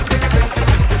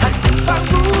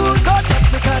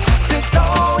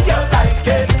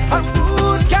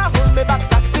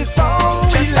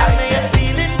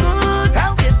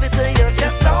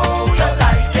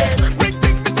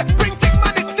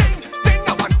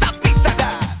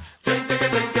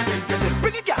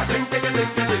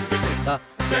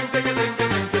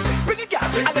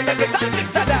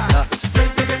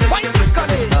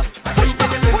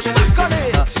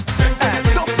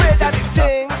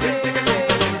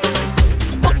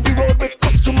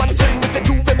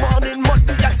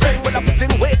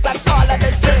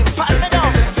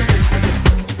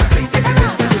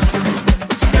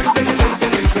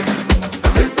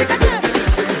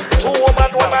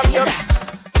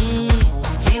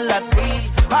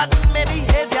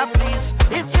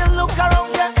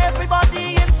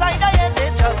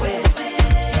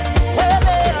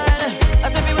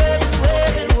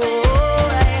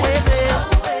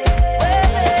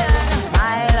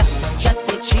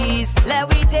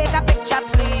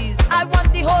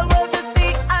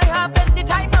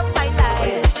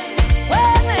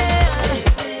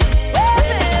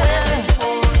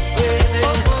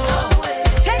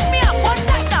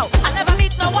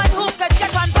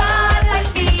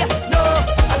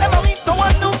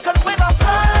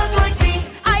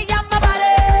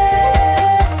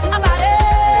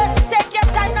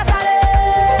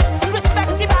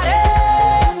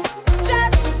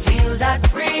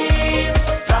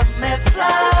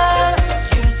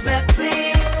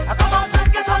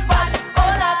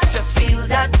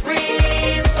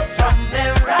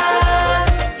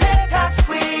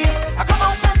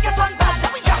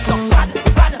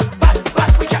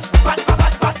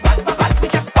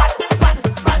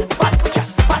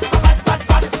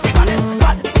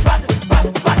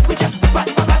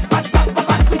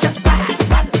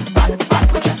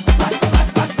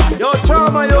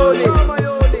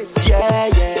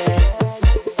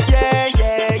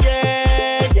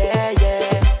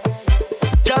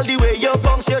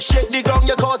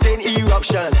causing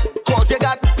eruption. Cause you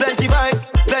got plenty vibes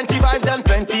and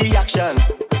plenty action.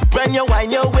 When you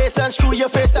wind your waist and screw your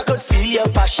face, I could feel your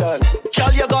passion.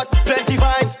 Girl, you got plenty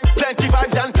vibes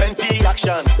and plenty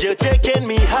action. You're taking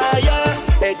me higher,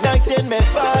 igniting me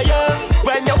fire.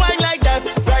 When you wind like that,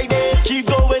 right there, keep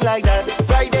going like that,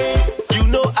 right there. You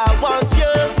know I want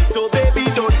you, so baby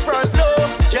don't front low.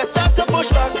 Just have to push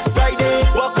back, right there.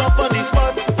 Walk up on the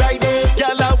spot, right there.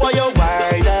 Girl, I want you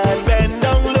wine and bend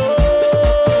down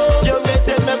low. You're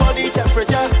raising my body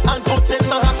temperature and putting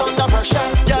my heart under pressure.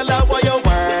 Girl, I want you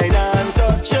wine and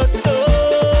touch your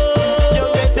toe.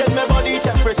 You're raising my body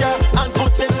temperature and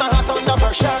putting my heart under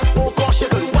pressure. Oh gosh, you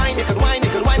could wine,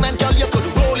 and girl, you could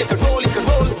roll it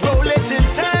in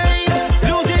time,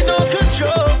 losing all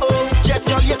control. Yes,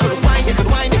 girl, you could wine,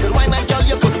 and girl,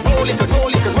 you could roll it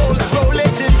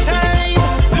in time,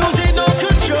 losing all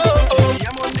control.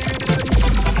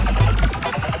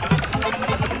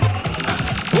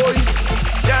 Boy,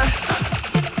 yeah.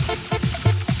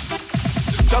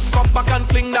 Just come back and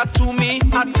fling that to me.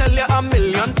 I tell you a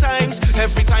million times.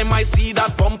 Every time I see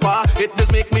that bumper, it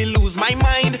does make me lose my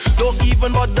mind. Don't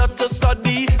even bother to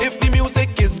study if the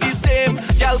music is the same.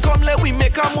 Girl, come let we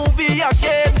make a movie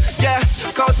again. Yeah,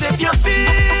 cause if you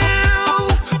feel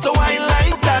to wine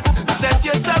like that, set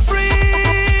yourself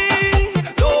free.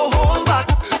 Don't hold back,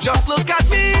 just look at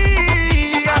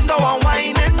me. I know I'm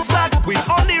whining slack. We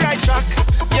on the right track.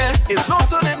 Yeah, it's no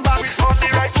turning back. We on the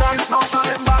right track, it's no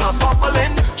turning back. I'm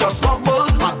bubbling, just bubble.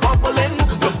 I'm bubbling,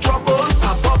 look trouble.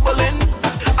 I'm bubbling,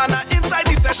 and I'm inside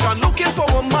the session looking for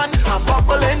a man. I'm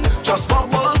bubbling, just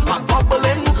bubble. I'm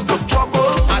bubbling, look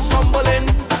trouble. I'm stumbling,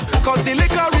 cause the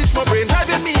liquor reach my brain,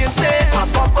 driving me insane. I'm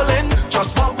bubbling,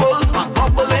 just bubble. I'm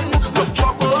bubbling, look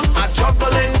trouble. I'm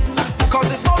juggling,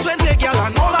 cause it's about 20 girl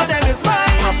and all of them is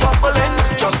mine. I'm bubbling,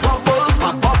 just bubble.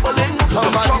 I'm bubbling,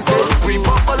 look trouble. We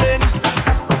bubbling.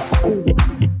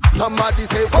 Somebody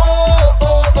say, oh,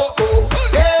 oh, oh, oh,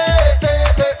 yeah,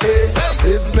 yeah, yeah, yeah.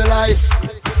 Live me life,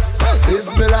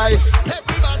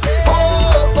 oh,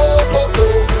 oh, oh,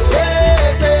 oh,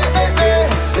 yeah, yeah, yeah,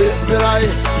 yeah. Live me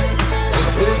life,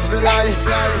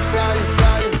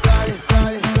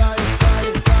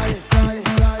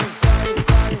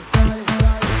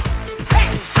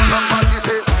 Somebody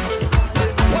say,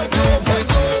 why yo,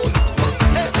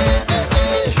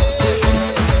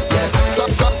 yeah,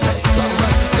 somebody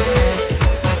say,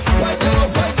 why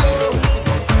yo,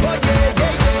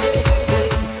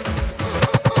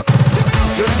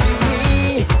 you see me,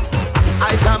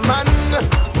 I's a man,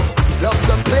 love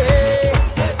to play,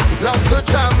 love to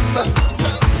jam.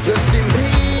 You see me,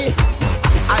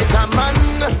 I's a man,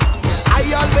 I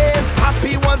always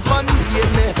happy once money in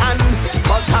my hand.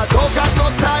 But I don't got no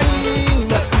time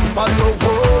for no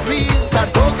worries. I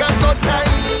don't got no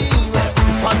time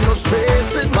for no stress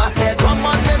in my head. I'm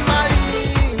on my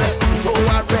mind, so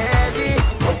I'm ready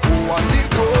to go on the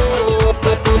road.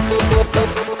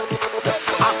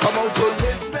 I come out to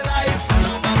live my life,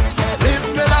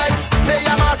 play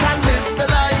a mass and live my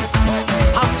life.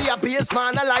 I'm the happiest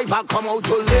man alive. I come out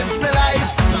to live my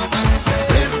life,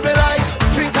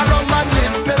 drink a rum and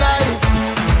live my life.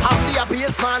 I'm the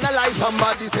happiest man alive.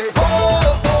 Somebody say, oh,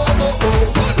 oh, oh,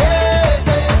 oh, yeah,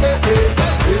 yeah, yeah,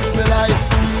 yeah. Live my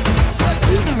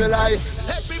life.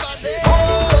 Oh,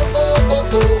 oh, oh,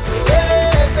 oh, yeah,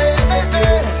 yeah, yeah,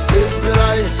 yeah. Live my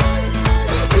life.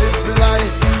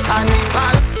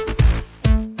 Carnival.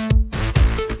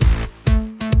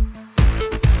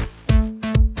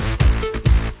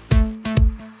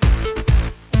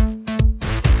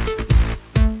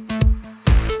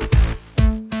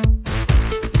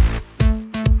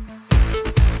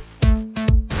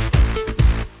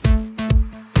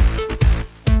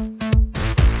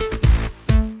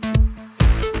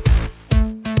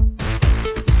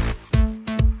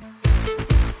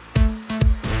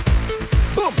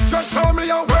 Just show me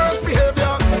your worst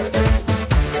behavior.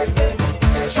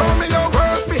 Show me your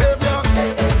worst behavior.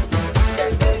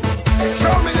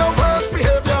 Show me your worst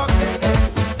behavior.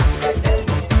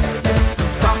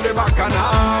 Stop the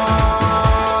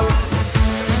bacchanal.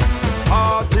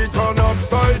 Party turn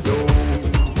upside down.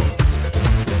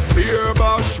 Beer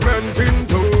bashment in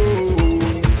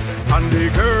town. And the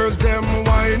girls them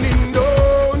whining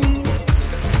down.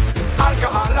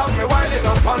 Alcohol have me whining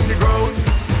up on the ground.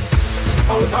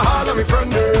 Out of all of me friend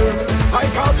them, I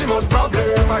cause the most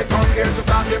problem. I come here to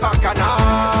start the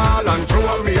bacchanal and throw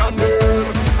up me on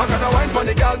them. I gotta wine for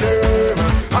the girl them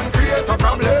and create a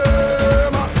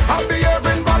problem. I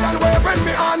behaving bad and waving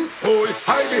me on. Oh,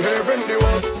 I behaving the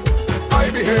worst. I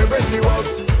behaving the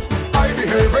worst. I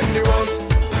behaving the worst.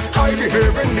 I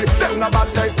behaving the them not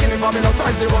bad like skinny for me no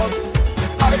size the worst.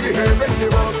 I behaving the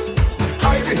worst.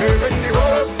 I behave in the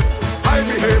worst. I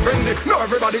behave in the. Now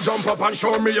everybody jump up and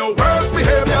show me your worst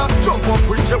behavior. Jump up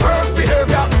with your worst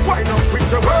behavior. Wind up with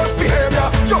your worst behavior.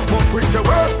 Jump up with your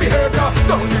worst behavior.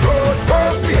 Down the road,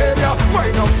 worst behavior.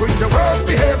 Wind up with your worst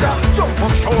behavior. Jump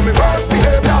up, show me worst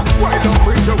behavior. Wind up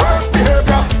with your worst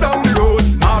behavior. Down the road,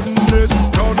 madness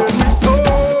down in me soul.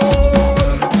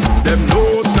 Them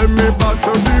know send me back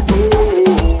to the bone.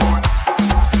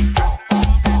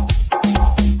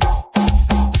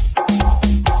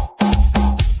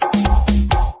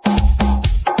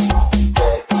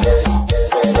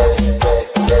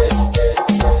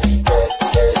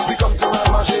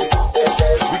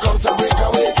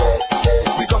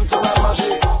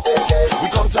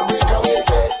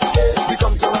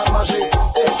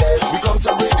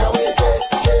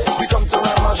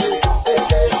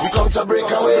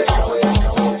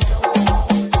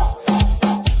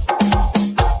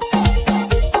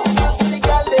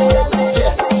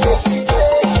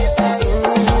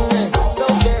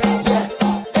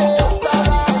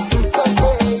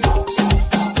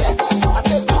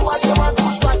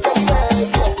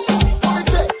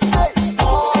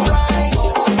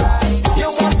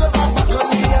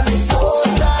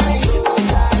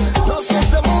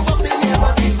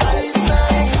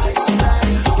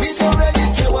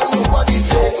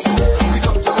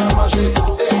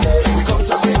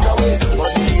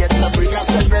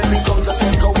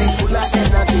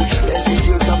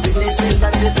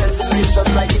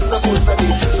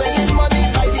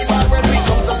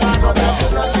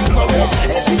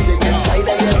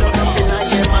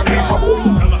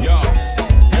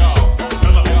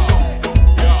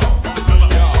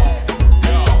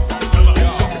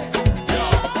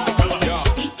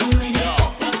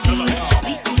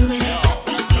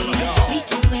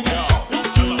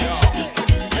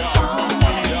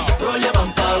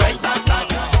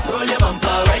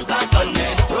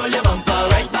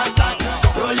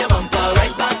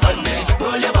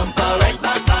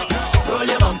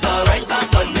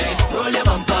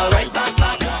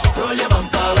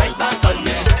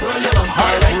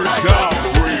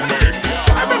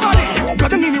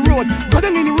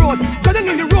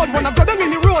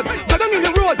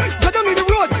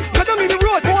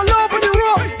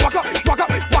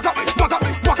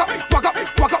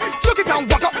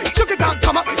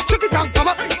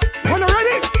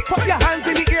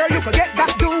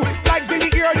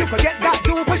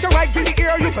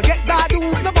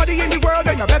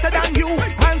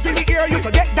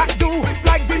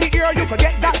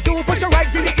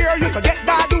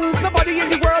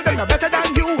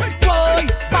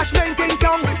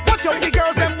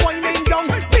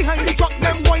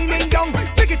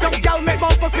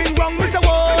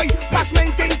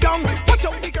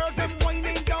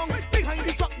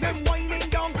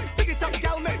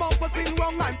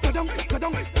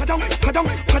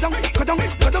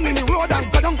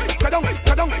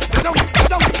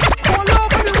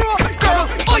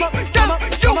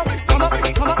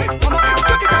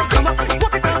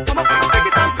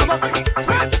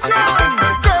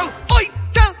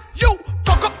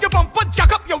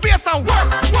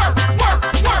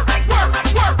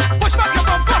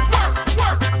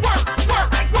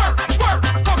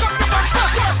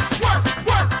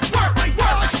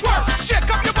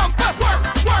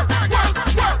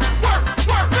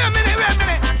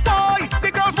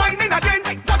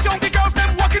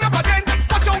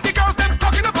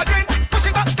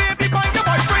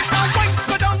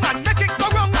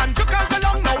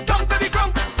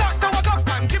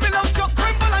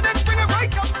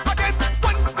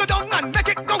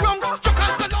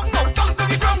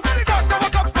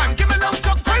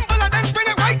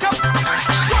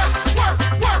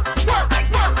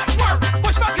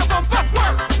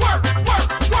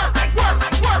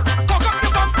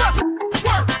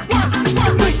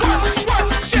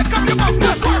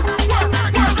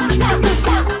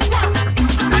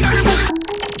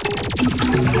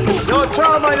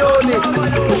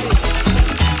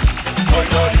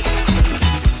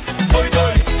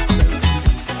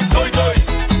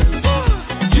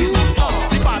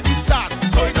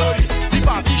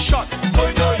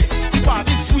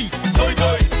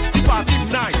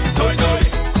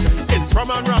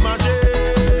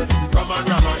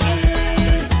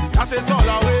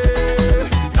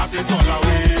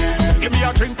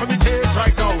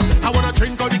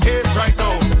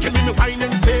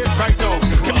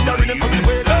 Give me the rhythm for the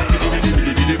waist. Biddy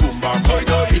biddy biddy boom bam.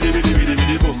 Biddy biddy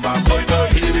biddy boom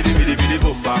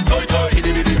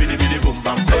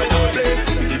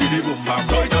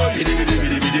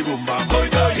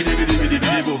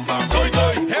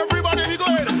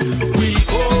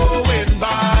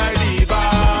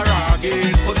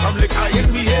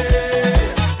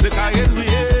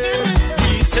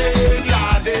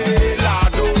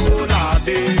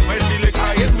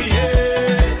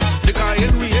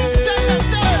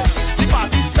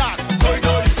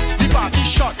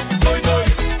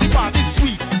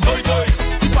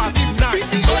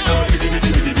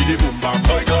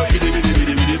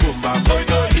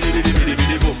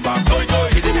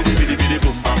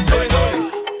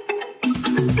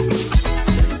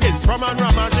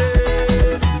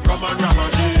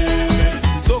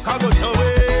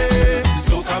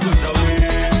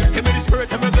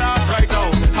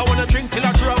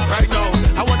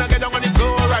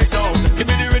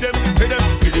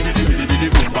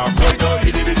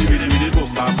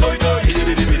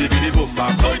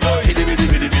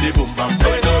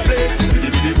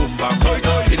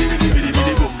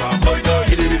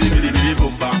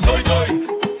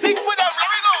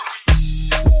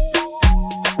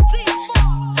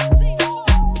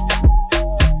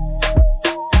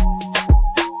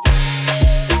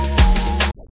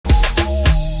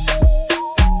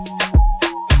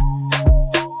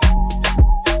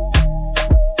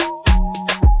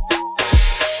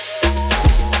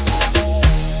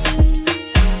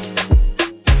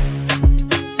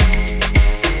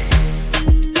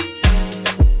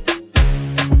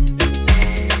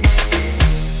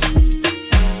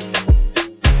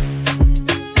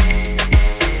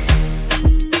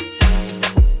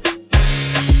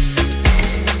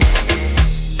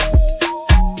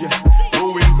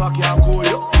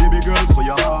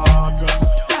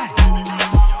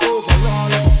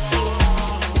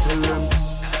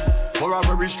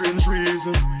very strange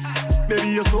reason. Baby,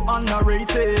 you're so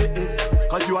underrated,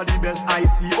 cause you are the best I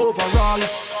see overall.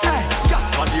 Hey,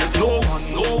 yeah. But there's no one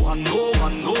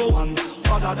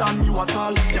other than you at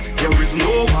all. Yeah. There is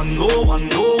no one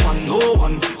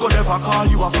could ever call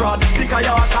you a fraud, because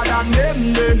you're hotter than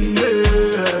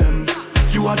them.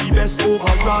 You are the best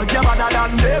overall. You're better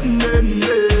than them.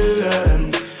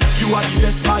 You are the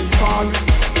best by far.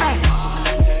 Hey.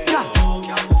 Yeah.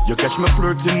 You catch me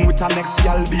flirting with an next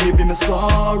gal, baby, me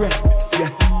sorry. Yeah.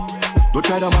 Don't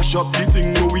try to mash up the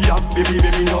thing that we have, baby,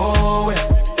 no way.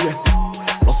 Yeah.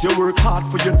 Plus you work hard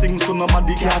for your things, so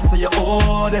nobody can say you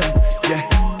owe them. Yeah.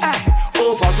 Hey.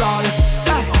 Overall.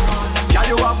 Hey. Yeah,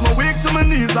 you have my wake to my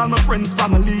knees and my friends,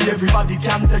 family, everybody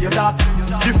can tell you that.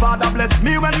 The Father bless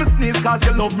me when me sneeze, cause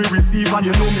you love me receive and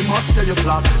you know me must tell you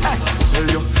flat. Hey, tell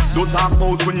you, don't talk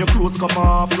about when your clothes come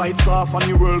off, lights off and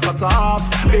your world cut off.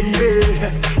 Hey,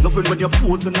 nothing when you're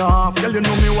posing off, girl you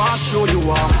know me want show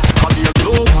you off. But there's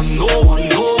no one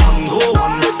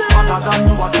other than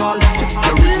you at all.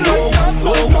 There is no one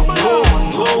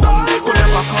could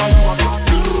ever call you a fraud.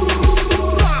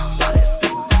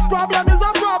 Problem is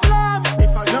a problem.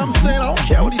 If I, you know what I'm saying, I don't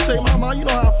care what he say, mama. You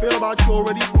know how I feel about you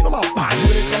already. You know my body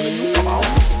when it comes to you. Come on.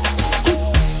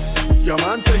 Your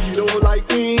man say he don't like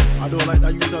me. I don't like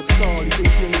that you at all. You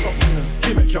think you're something.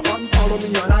 He make you unfollow me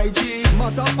on IG.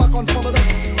 Matter of fact, unfollow them.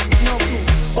 No too.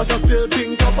 But I still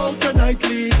think about you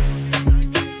nightly.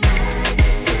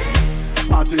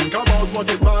 I think about what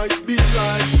it might be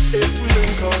like if we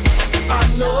link up. I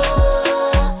know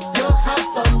you have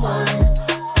someone.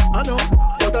 I know.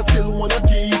 But I still wanna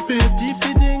keep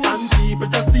it in and keep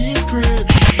it a secret.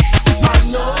 I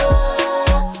know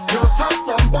you have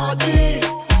somebody,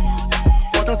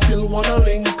 but I still wanna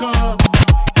link up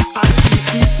and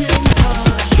keep it in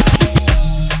hush.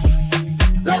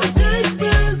 Let me take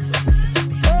this.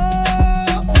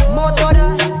 Motora,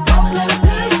 let me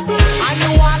take this. I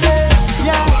know I live,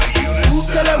 yeah. Whoop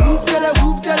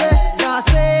tele, now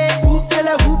say whoop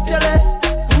tele, whoop tele,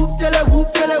 whoop tele, whoop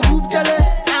tele, whoop tele.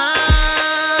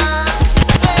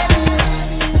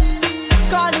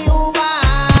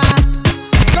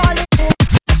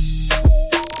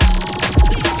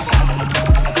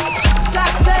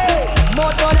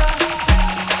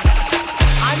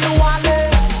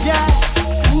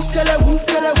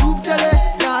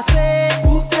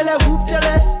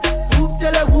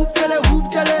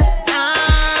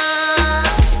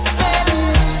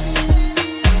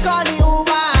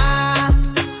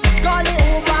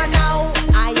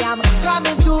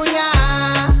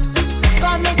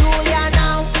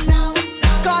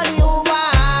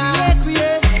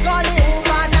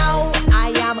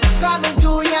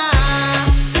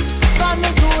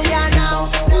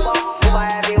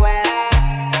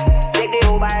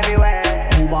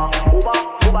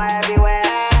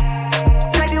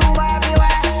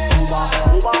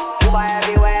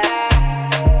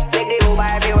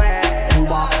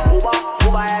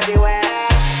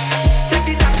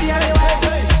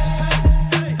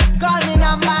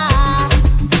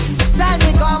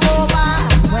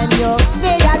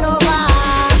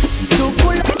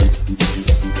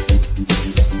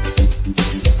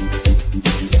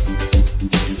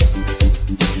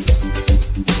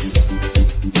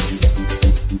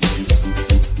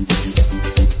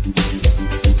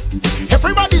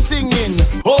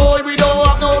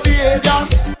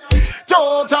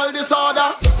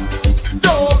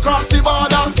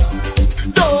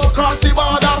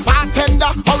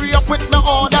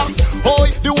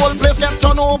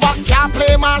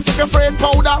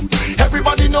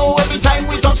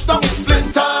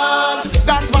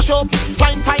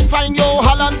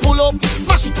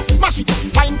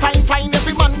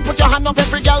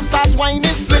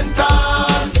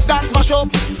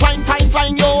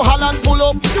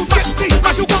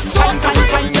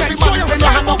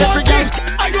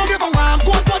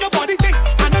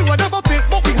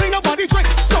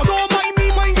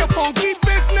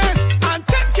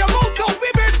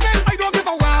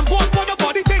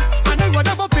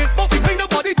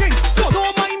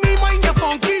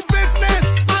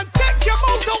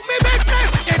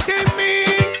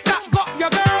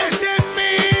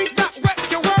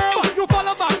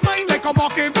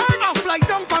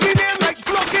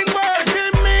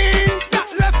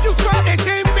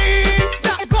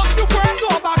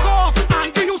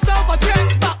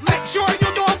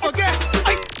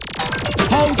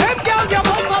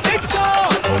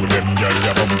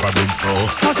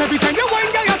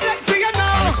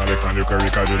 Alexander Curry,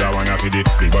 cause you that one have the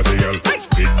big body girl,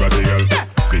 big body girl,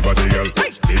 big body girl,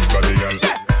 big body girl,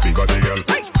 big body girl,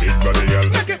 big body girl.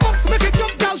 Make it box, make it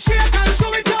jump, girl, shake and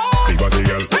show it off. Big body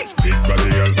girl, big body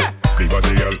girl, big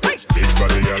body girl, big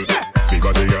body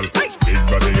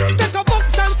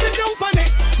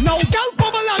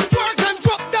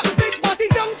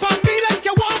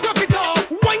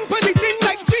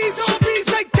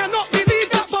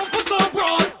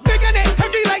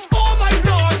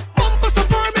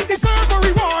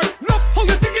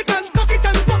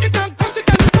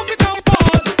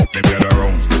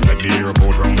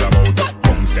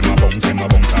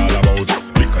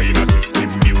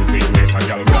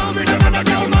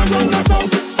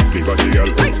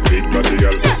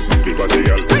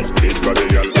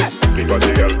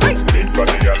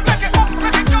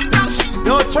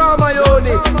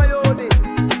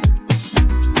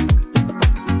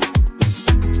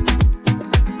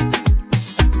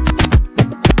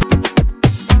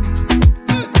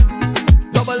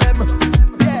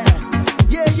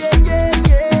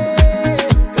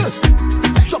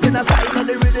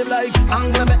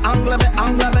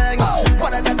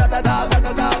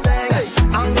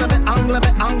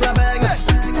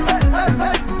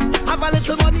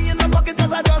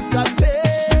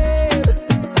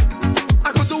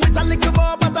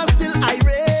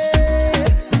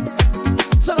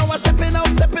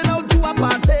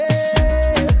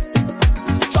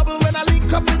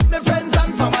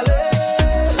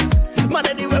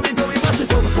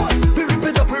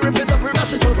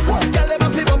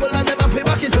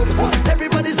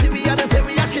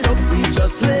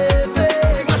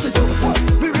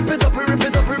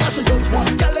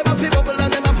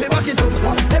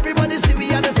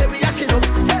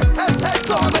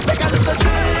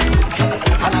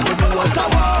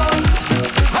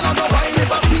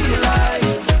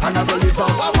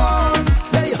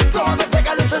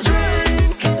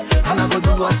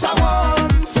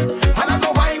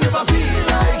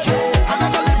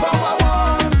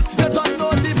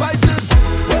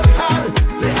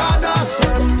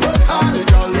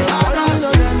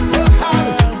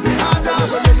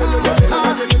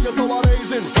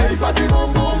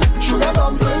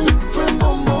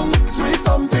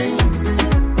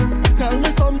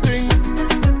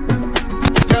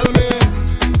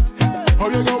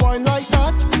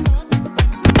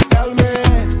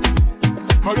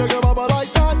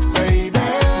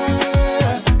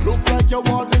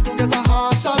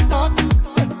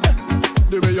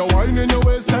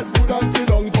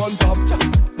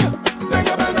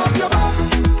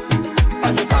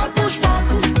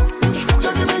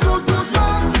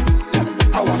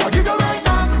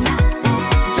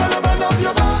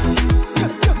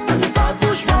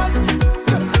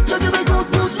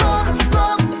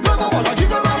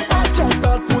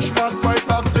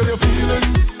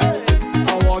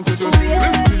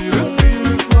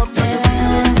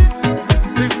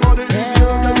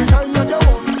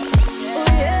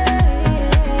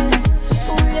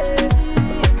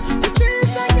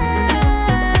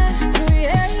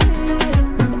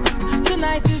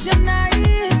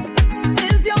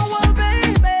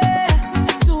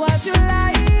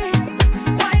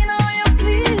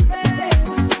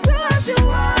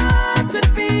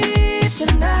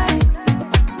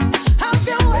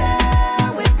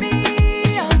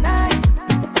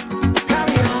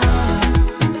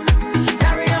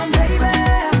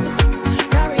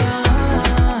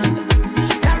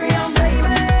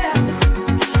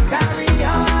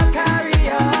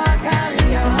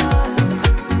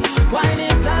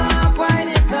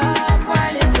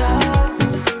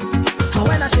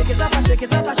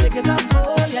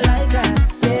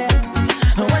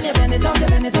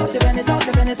out,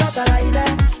 I like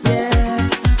that. Yeah.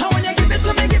 And when you give it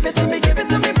to me, give it to me, give it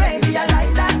to me, baby, I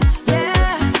like that.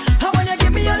 Yeah. And when you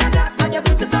give me all of that, and you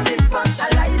put it on the spot, I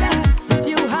like that.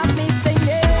 You have me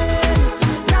singing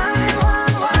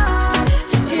 911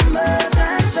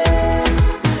 emergency.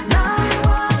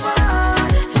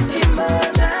 911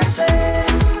 emergency.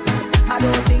 I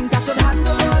don't think I could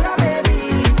handle all that,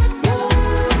 baby.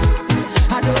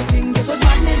 I don't think you could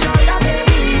manage all that, baby.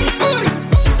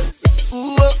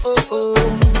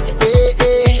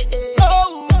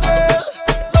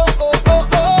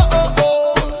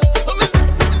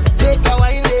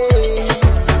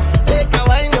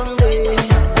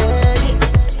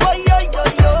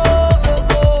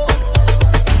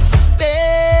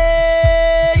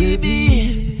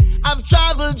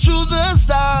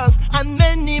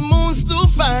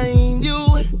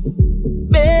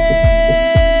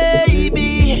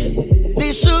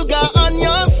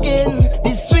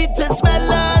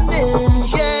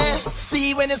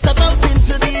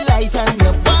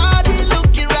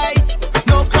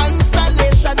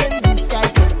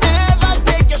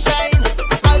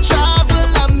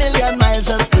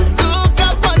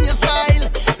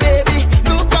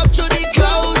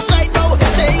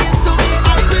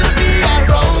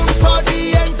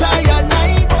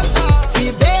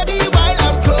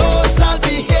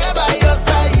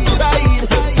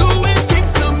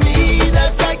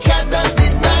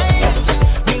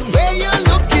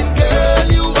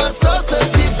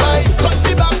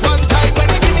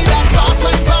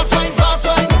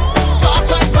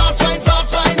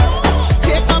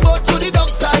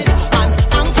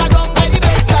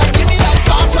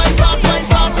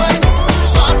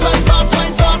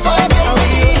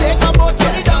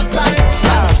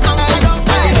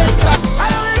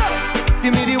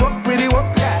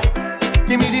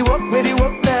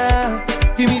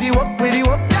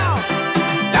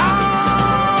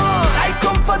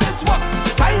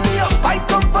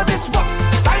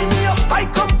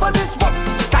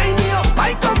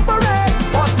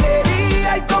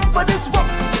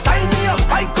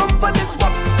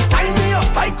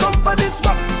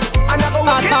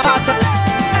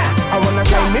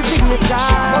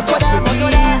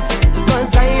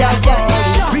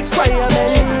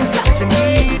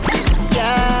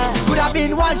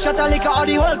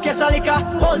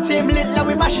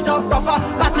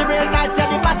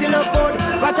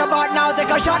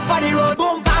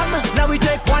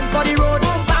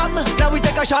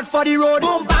 For the road,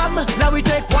 boom bam. Now we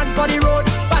take one for the road.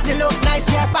 Party look nice,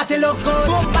 yeah, party look good.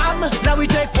 Boom bam. Now we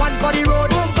take one for the road,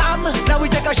 boom bam. Now we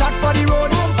take a shot for the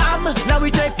road, boom bam. Now we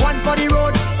take one for the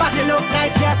road. Party look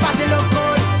nice, yeah, party look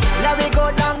good. Now we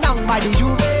go down by the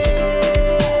Juve.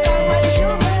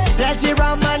 Plenty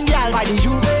rum and gal by the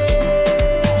Juve.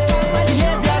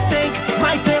 Behavior stink,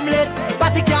 my team lit.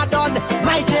 Party car done,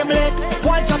 my team lit.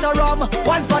 One shot of rum,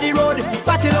 one for the road.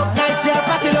 Party look nice, yeah,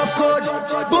 party look good.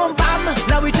 Boom bam.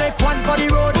 Now we take one for the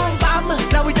road, boom bam.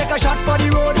 Now we take a shot for the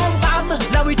road, boom bam.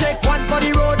 Now we take one for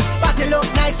the road. Party look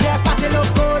nice, yeah, party look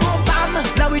good, boom bam.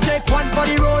 Now we take one for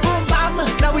the road, boom bam.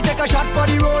 Now we take a shot for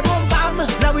the road, boom bam.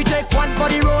 Now we take one for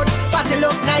the road. Party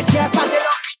look nice, yeah, party look.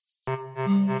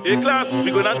 Hey class,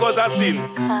 we gonna cause a scene.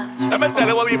 Let me tell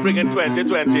you what we bring in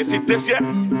 2020. See this year?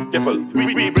 Careful.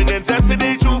 We bring in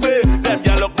Destiny Juve. Them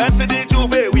y'all look best in the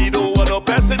Juve. We don't want no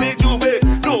pest in the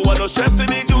Juve. Don't want no stress in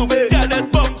the Juve. Yeah, there's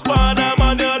bumps on them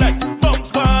on your like.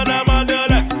 Bumps on them on your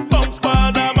like. Bumps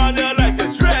on them on your like.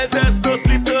 It's rest, no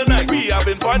sleep tonight. We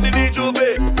having fun in the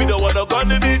Juve. We don't want no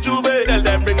gun in the Juve. Tell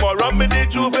them bring more rum in the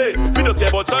Juve. We don't care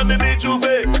about sun in the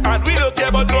Juve. And we don't care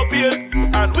about no pain.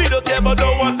 And we don't care about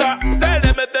no water. Tell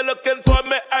them if they're looking for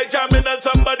me, I jam in on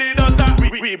somebody not that.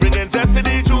 We bring in zest in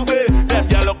the Juve. Them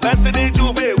y'all look best in the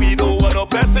Juve. We don't want no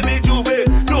pest in the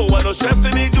Juve. Don't want no stress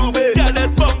in the Juve. Yeah,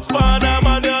 there's bumps on them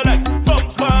on your like.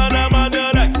 Bumps on them on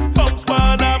your like. Bumps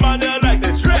on them on your like.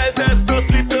 There's rest, no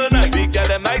sleep tonight. We get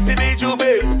them nice in the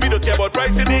Juve. We don't care about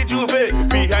price in the Juve.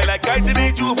 We high like kite in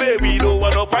the Juve. We don't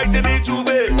want no fight in the Juve.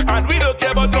 And we don't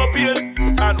care about no pain.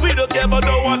 And we don't care about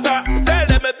no water. Tell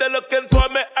them if they're looking for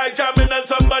me, I jam in on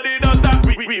somebody not that.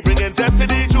 We bring in zest in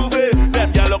the Juve.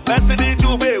 Them y'all look best in the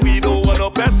Juve. We don't want no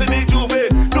pest in the Juve.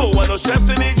 Don't want no stress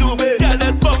in the Juve. Yeah,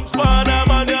 there's bumps on them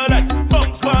on your like.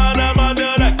 Bumps on them on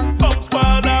your like. Bumps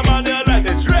on them on your like.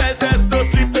 It's rest, no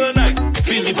sleep tonight.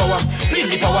 Feel the power, feel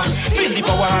the power, feel the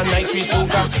power, nice sweet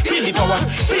soca. Feel the power,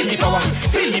 feel the power,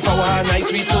 feel the power, nice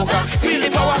sweet soca. Feel the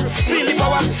power, feel the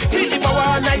power, feel the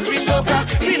power, nice sweet soca.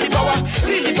 Feel the power,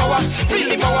 feel the power, feel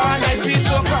the power, nice sweet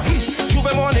soca.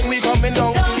 Juve morning we coming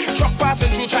down. Truck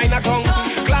passing through Chinatown.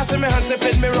 Glass see me hand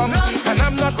sipping me rum, and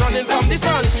I'm not running from the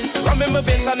sun. Rum in my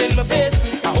veins and in my face.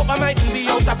 I hope I mightn't be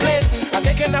out of place. I'm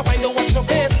taking that wine, don't watch no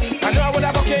face. I know I would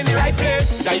have okay in the right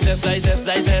place. Digest.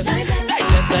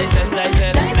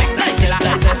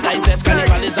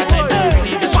 Carnival is a time to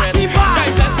relieve the stress.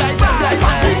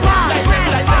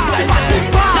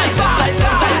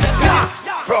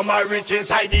 From my rich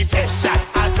inside this session,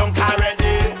 I drunk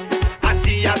already. I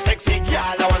see a sexy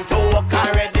girl, I want to walk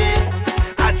already.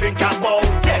 I drink about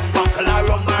 10 buckle of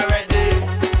rum already.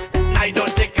 I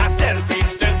don't take a selfie,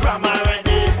 Instagram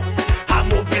already. I'm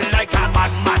moving like a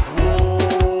madman,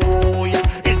 whoa.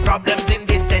 It's problems in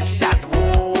this session,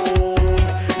 whoa.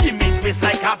 Give me space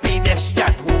like a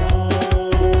pedestrian,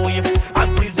 whoa.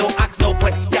 And please don't ask no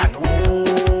question, whoa.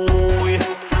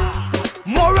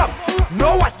 More up,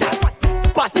 no water.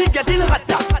 Party getting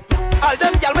hotter. All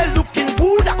them girls well looking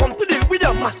good. I come to deal with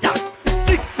the matter.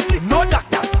 Sick, no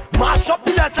doctor. Mash up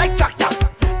the dance like tractor.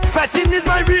 Fetting is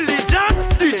my religion.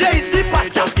 DJ is the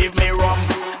pastor. Just give me rum,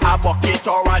 a bucket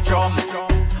or a drum.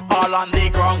 All on the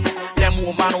ground. Them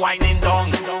woman whining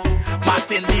down.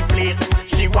 Mass in the place.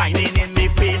 She whining in me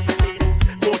face.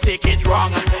 Don't take it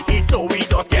wrong. It's so we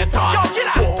just get on. Yo,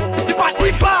 get out. The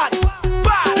party bad.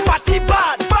 The party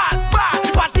bad.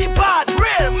 The party bad.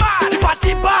 Real mad. The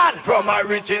party bad. From my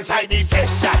rich inside the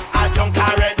session, I drunk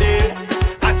already.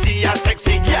 I see a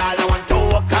sexy girl, I want to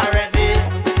walk already.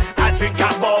 I drink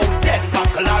about 10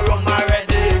 buckle of rum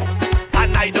already.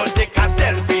 And I don't take a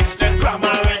selfie, Instagram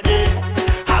already.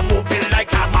 I'm moving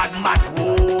like a madman,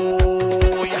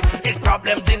 whoa. It's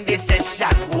problems in this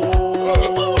session,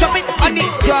 whoa. Jumping on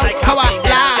this drum, how I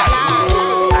fly.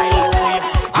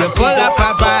 You're full of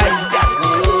vibes.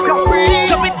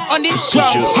 Jumping on this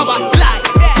drum, how I fly.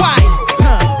 Wine,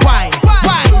 wine,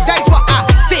 wine. That's what I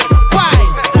say. Wine,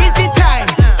 it's the time.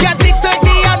 You're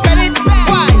 6:30 and belling.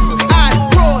 Wine and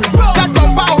roll. That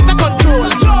bumper out of control.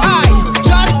 I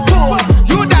just told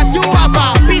you that you have a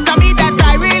piece of me that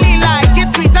I really like.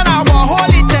 It's sweet and I will hold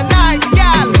it tonight,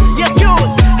 girl. You're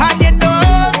cute and you know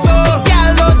so. Girl,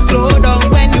 don't slow down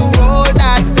when you roll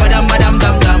that. Badam badam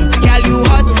dum dum. Girl, you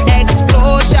hot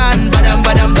explosion. Badam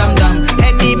badam dum dum.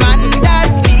 Any man that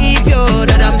leave you,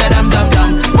 dadam dadam dum dum.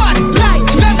 Spotlight,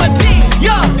 let me see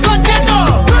you, 'cause you know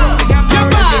you're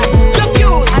bad, you're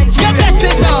cute, you're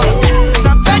blessed now.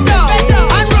 Bend down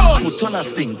and roll. Put on a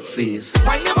stink face.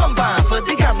 Wine your bumper for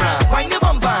the camera. Wine your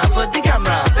bumper for the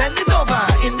camera. Bend it over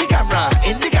in the camera.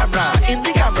 In the camera. In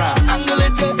the camera. Angle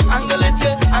it, angle it,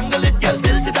 angle it, girl,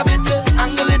 tilt it a bit.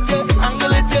 Angle it,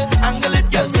 angle it, angle it,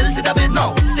 girl, tilt it a bit.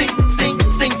 Now stink, stink,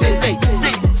 stink face, hey,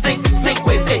 stink, stink, stink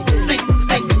waist, hey, stink,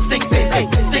 stink, stink face, hey,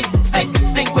 stink, stink,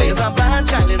 stink waist. It's a bad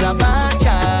child, it's a bad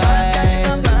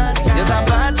child. It's a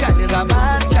bad child, it's a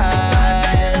bad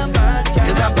child.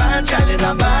 It's a bad child, it's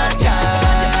a bad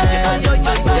child.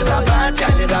 It's a bad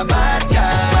child, it's a bad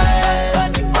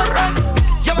child.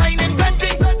 You're whining plenty,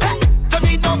 don't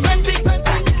need no Fenty.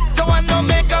 Don't want no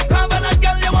makeup cover, that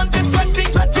girl you want it sweaty,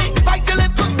 sweaty. Bite your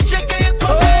lip, shake your hip,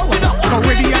 you know.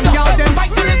 Caribbean girl, them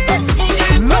Bite your lip,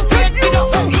 look at you.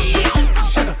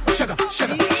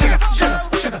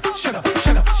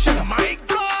 My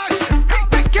gosh.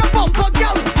 Take your bumper,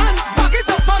 girl, and back it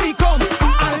up on me, come.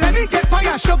 And let me get by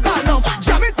your sugar lump.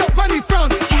 Jam it up on the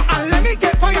front, and let me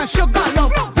get by your sugar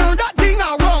lump. Turn that thing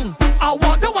around. I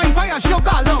want the wine by your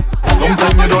sugar lump. Long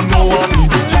time you don't know what me.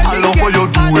 I love what you're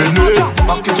doing it.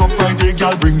 Back it up right there,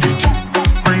 girl, bring it.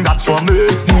 Bring that for me.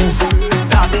 Move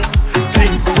that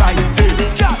thing right there.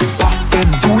 Back then,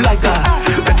 do like that.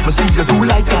 Let me see you do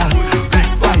like that. Big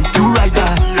bite, do like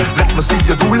that. Let me see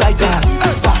you do like that.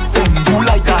 Back then, do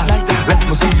like that. Let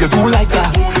me see you do like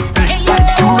that. Big bite,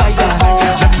 do like that.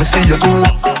 Let me see you do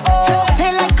like that.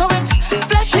 They like how it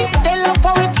fleshy, they love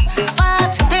how it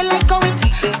fat. They like how it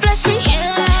fleshy.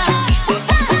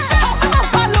 How come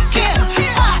I'm looking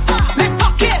fat? Me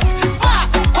pocket fat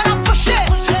when I push it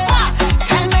fat.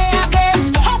 Tell me again.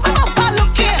 How come I'm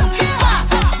looking fat?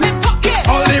 Me pocket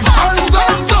All the fans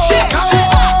of soca.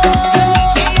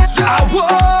 I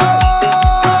would.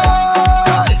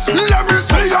 Let me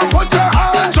see you put your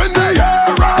hands in the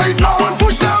air right now and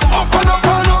push them up and up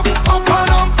and up, up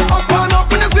and up, up and up.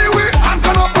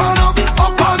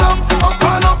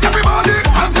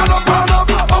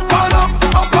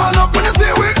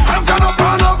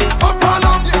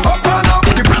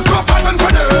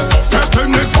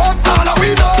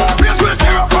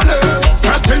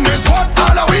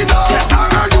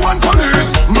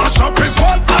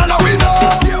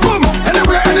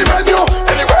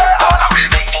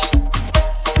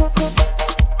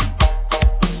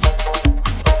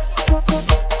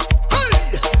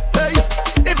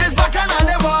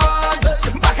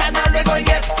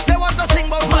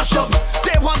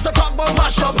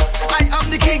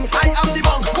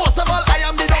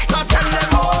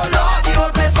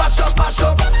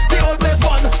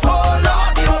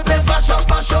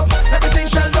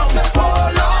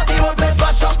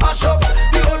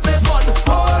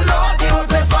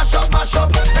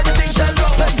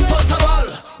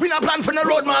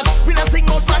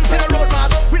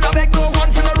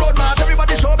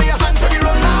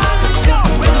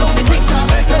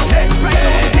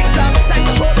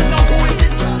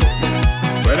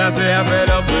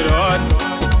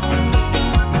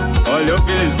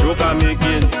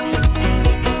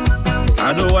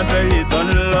 I don't want to hate on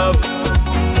love,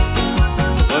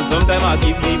 but sometimes I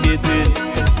keep debating.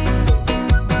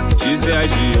 She say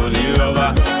she only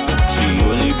lover, she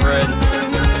only friend.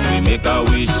 We make a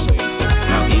wish,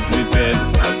 now eat with pen.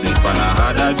 I sleep and I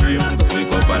had a dream,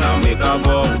 wake up and I make a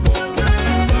vow.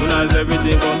 Soon as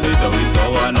everything complete, we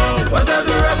saw one out. What I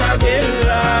do wrong again,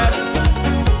 lad?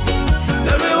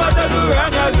 Tell me what I do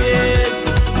wrong again.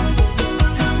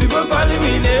 People calling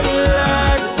me name,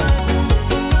 lad.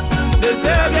 They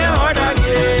say I get hard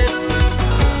again.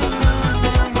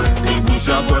 The bush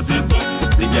a cut it,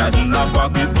 the garden a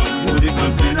fuck it, put the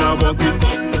clothes in a bucket.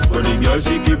 But the girl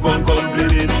she keep on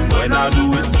complaining. When I do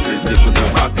it, they say put her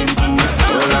back into it.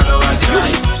 All I know is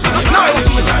try.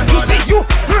 You see you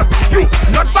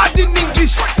not bad in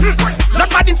English, not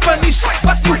bad in Spanish,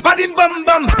 but you bad in bum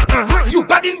bum. You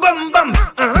bad in bum bum.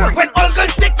 When all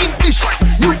girls take English,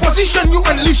 new position you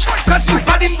unleash. Cause you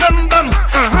bad in bum bum.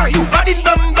 You bad in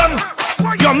bum bum.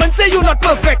 Your man say you not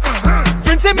perfect,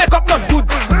 friends say makeup not good,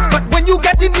 but when you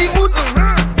get in the mood,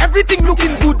 everything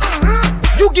looking good.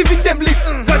 You giving them licks,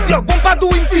 cause your bumper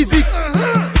doing physics.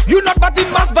 You not bad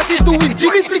in mass, but you doing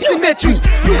Jimmy flicks in Matrix.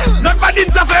 You not bad in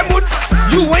Zafir Moon,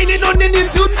 you whining on in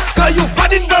tune, cause you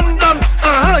bad in bum bum.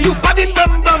 You bad in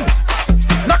bum bum.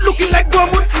 Not looking like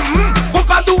Gomun,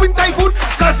 bumper doing typhoon,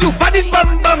 cause you bad in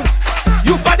bum bum.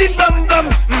 You bad in bum bum.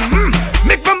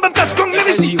 Make bum bum catch gong, let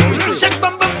me see. Check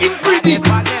bum bum in 3D.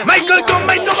 Michael don't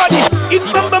mind nobody. It's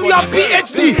bum bum your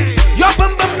PhD. Your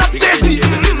bum bum not sexy.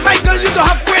 Michael you don't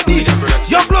have ready.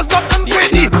 Your blood's not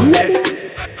unready.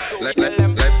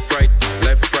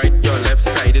 Left, right, your left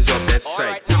side is your best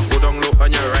side. Go down low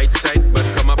on your right side, but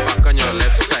come up back on your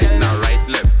left side. Now right,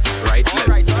 left.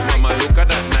 Mama, look at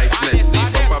that niceness. The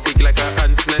bumper big like a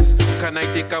ant's nest. Can I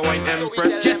take a wine,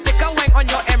 Empress? Just take a wine on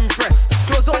your Empress.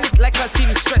 Close on it like a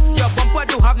seamstress. Your bumper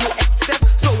don't have no excess,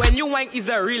 so when you wine is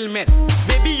a real mess.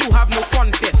 Baby, you have no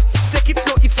contest. Take it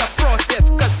slow, it's a process.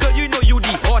 Cause girl, you know you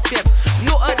the hottest.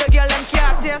 No other girl them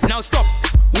can't test. Now stop.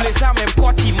 Let's have them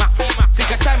Corty Max. Take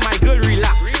a time, my girl,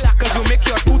 relax. Cause you make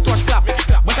your two-touch clap.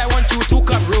 But I want you to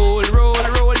come roll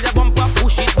the bumper,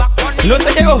 push it back on it. No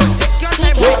say yo,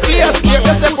 clear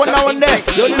yourself one now and then.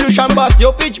 Yo Illusion boss,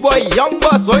 yo pitch boy, young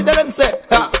boss. What tell them say?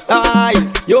 Hi,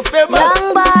 yo famous.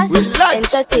 Young boss, relax.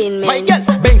 Entertainment. My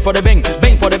guess, bang for the bang,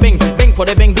 bang for the bang, bang for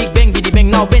the bang, big bang, biddy bang.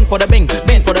 Now bang for the bang,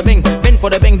 bang for the bang, bang for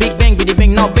the bang, big bang, biddy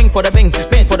bang. Now bang for the bang,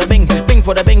 bang for the bang, bang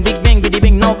for the bang, big bang, biddy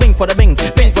bang. Now bang for the bang,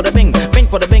 bang for the bang, bang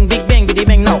for the bang, big bang, biddy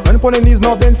bang. Now. And pon the knees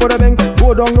now bend for the bang.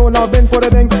 Go down now, now bend for the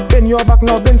bang. Bend your back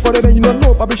now, bend for the bang. You don't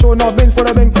know, Papi show now bend for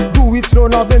the bang. Do it slow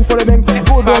now, bend for the bang.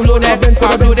 Go down now, now bend for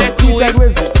the bang. Feet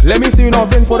sideways. Let me see you now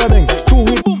bend for the bang. Do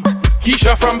it.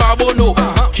 Keisha from Babono,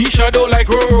 Keisha don't like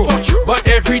Roro, but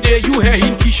every day you hear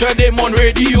him, Keisha them on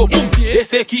radio. They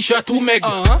say Keisha too meg,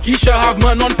 Keisha have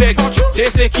man on peg. They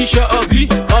say Keisha ugly,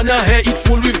 on her hair it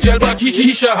full with gel. But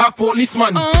Keisha have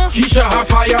policeman, Keisha have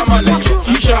fireman,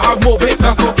 Keisha have more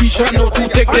veterans, so Keisha know to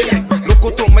take them.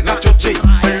 Locoto mega choche,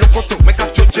 locoto mega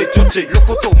choche,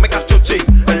 locoto mega choche,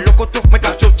 locoto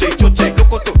mega choche,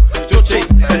 locoto choche,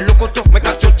 locoto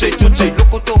mega choche,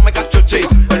 locoto mega choche,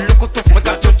 locoto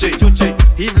mega choche.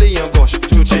 Yves les en gauche,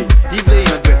 choché. Yves les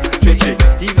en droite, choché.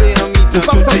 Yves les en mi-temps,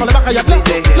 choché. Yves les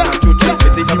derrière, choché.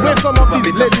 Where some of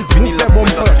these ladies move their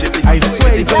bumper, I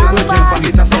swear it's all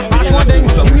working. Watch one thing,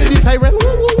 give me this siren.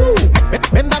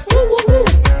 Bend that,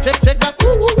 check that.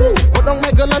 Go down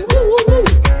my girl and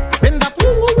bend that.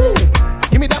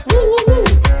 Give me that,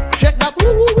 check that.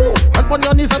 And put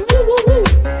your knees and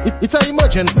it's an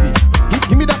emergency.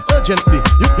 Give me that urgently.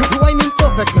 You whining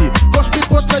perfectly. Push me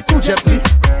like too gently.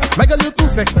 My girl, you too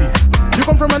sexy. You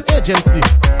come from an agency,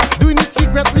 doing it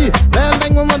secretly. Dial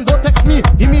 911, don't text me.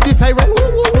 Give me this siren.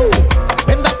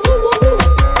 Bend that,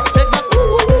 check that.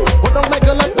 Go down my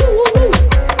girl and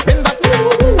bend that.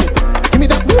 Give me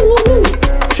that,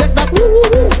 check that.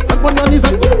 And put your knees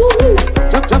and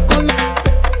just call me.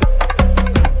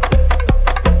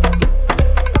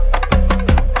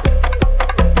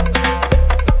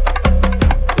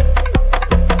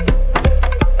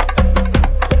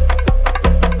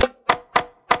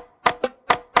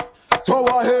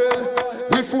 Tower Hill,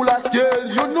 we full of scale,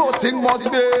 you know thing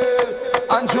must bail.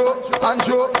 Anjo,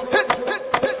 hits.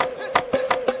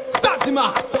 Start the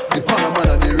mass. The Hana man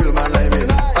and the real man like me.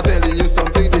 I'm telling you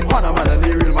something, the Hana man and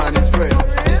the real man is friend.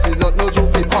 This is not no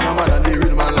joke, the Hana man and the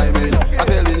real man like me. I'm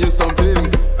telling you something,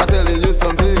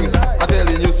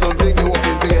 they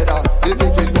walking together, they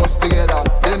taking bus together,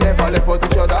 they never left out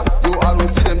each other, you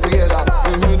always see them together.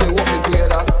 They walking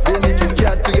together, they making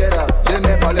cat together, they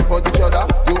never left out each other,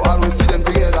 you always see them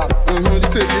together. She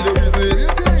say she do business,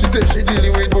 she say she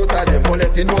dealing with both of them,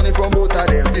 collecting money from both of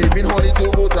them, giving honey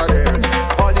to both of them.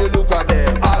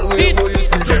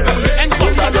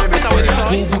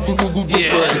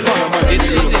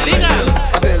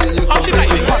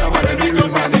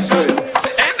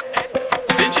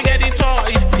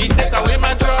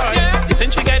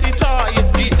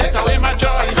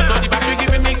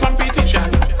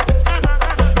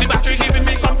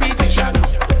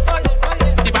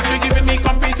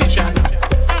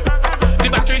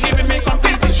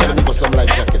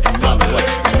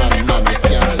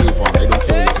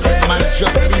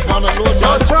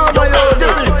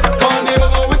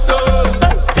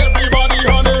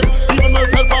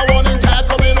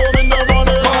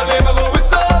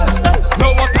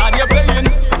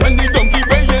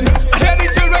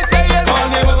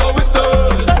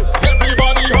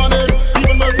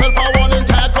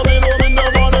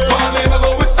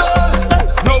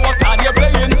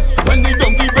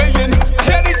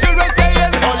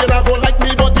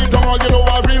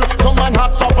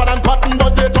 tougher than cotton,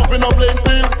 but they tough in a plain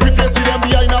steel. If you see them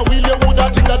behind a wheel, you woulda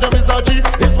think that them is a G.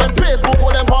 It's when Facebook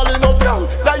all them calling out, girl.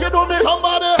 Now you do me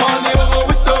somebody. Call me a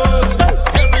whistle.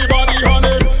 Everybody on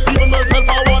it. Even myself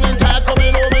I running tired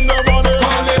coming home in the morning.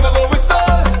 Call me a whistle.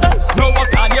 No what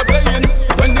can you playing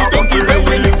when you don't keep playing?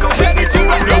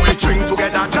 We drink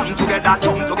together, jam together,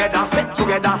 jump together, fit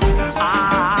together.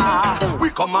 We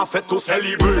come a fit to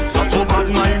celebrate. Not so bad,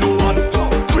 my no one.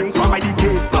 Drink by the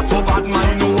case, not so bad,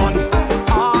 my no one.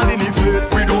 All in the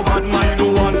faith, we don't bad, my no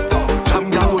one. Jam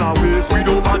girl on our waist, we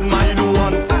don't bad, my no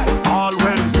one. All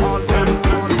well, all them.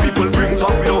 People bring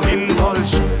talk, we don't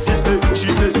indulge. He say,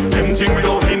 she say, them thing we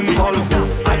don't involve.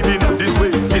 I been this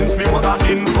way since me was an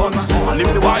infant. And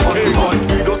if the white came on,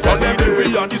 we don't stand them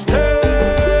free on the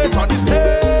stage, on the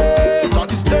stage, on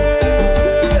the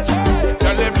stage.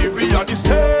 Tell them live free on the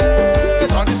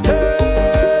stage, on the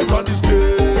stage, on the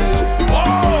stage.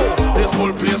 Wow, this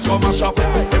whole place come a shop.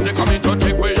 If they come in to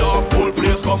take way off, whole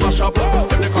place come a shop.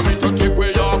 If they come in to take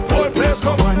way off, whole place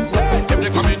come on. If they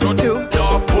come in to take way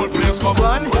off, whole place come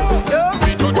on.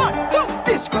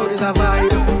 This crowd is a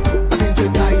vibe. I feel to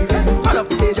dive. Run off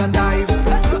the stage and dive.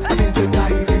 I feel to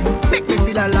dive. Make me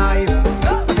feel alive.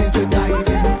 I feel to dive.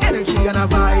 Energy and a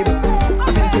vibe.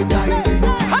 I feel to dive.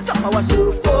 Hands up, I was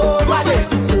surf over this,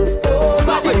 surf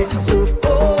over this, surf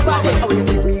over this. Oh, you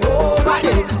take me over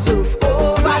this, surf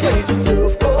over this,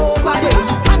 surf over this.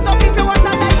 Hands up if you want to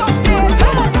dive on stage.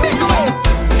 Come on, make away.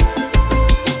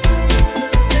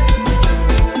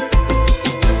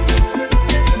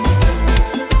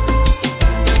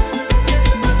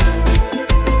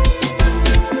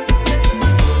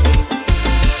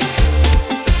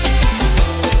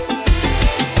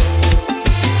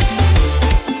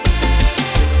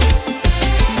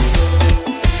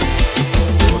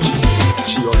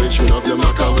 She always should have the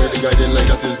maca way. The guiding like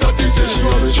that is that he say. She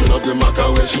always should have the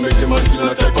maca way. She make the man feel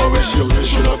a type of way. She always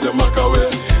should have the maca way.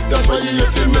 That's why you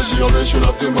tell me she always should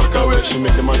have the maca way. She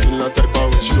make the man feel a type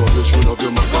of way. She always should have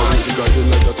the maca way. The guiding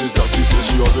like that is that he say.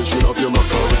 She always should have the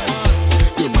maca way.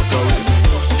 The maca way.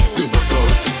 The maca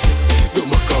way. The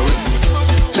maca way.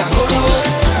 The maca way.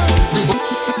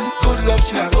 Good love,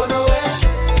 she not gonna away.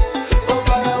 Oh,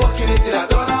 but I walking it till I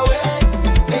don't away.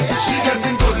 She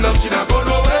getting good love, she not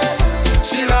gonna away.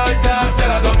 She like that,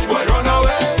 tell her donkey boy run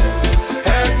away.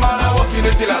 Head man, I walking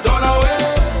it till I don't away.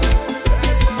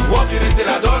 Walking it till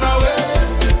I don't away.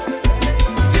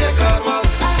 Take hard walk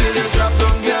till you drop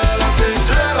down, girl. I say it's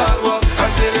real hard walk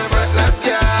until you're breathless,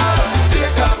 girl.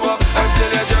 Take hard walk until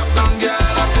you drop down, girl.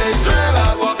 I say it's real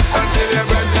hard walk until you're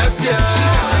breathless, girl. She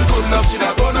getting good love, she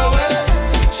not gonna away.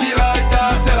 She like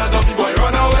that, tell her donkey boy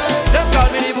run away. Them call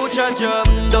me the butcher drum.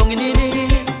 Down in the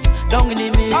knees, down in the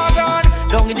knees,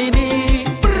 down in the knees,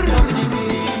 down in the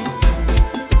knees.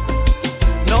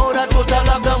 Now that total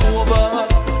lockdown over,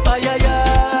 ay ay ay.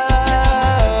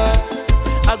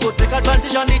 I go take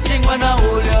advantage on the thing when I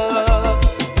hold ya.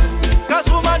 'Cause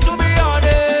woman, to be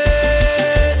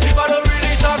honest, if I don't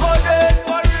release, I go dead.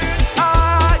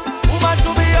 Aye, woman,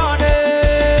 to be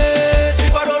honest,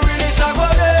 if I don't release, I go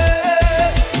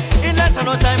dead. In less than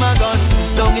no time I gone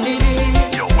down in the knees,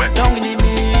 down in the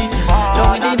knees,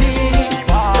 down in the knees,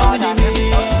 down in the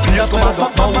knees. Please come and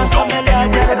up now.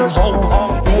 Anyway, anyhow.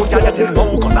 No girl getting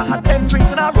low, 'cause I had 10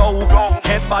 drinks in a row.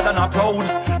 Head bad and a proud,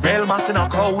 real mass in a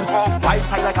crowd. Vibes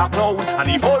high like a cloud, and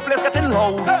the whole place getting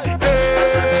loud.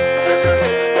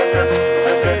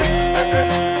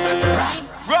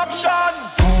 Ruction!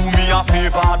 Do me a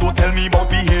favor, don't tell me about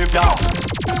behavior.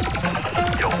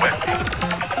 Yo,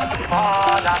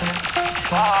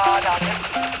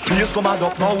 please come and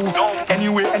up now.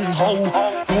 Anyway, anyhow.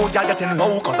 No girl getting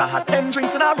low, 'cause I had 10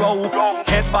 drinks in a row.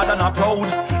 Head bad and a proud,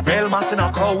 real mass in a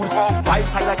crowd.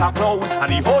 Vibes high like a cloud,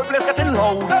 and the whole place getting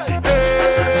loud.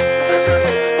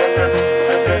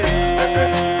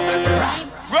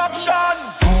 Ruction!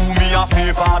 Do me a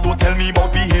favor, don't tell me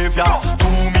about behavior. Do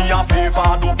me a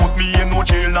favor, don't put me in no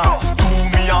jail now. Do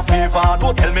me a favor,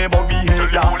 don't tell me about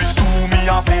behavior. Do me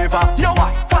a favor, yo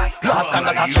why? Last time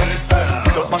that I checked,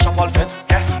 we just mash up all fit.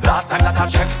 Last time that I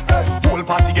checked, whole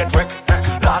party get wrecked.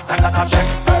 Last time that I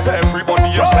checked, everybody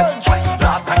is sweat.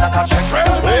 Last time that I checked,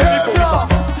 everybody is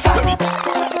upset. Let me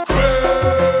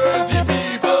crazy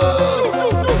people,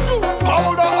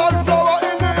 powder and flour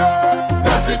in the air.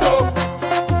 Mess it up,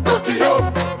 dirty up.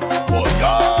 Oh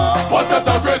yeah, what's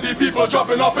that? Crazy people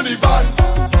jumping up in the van.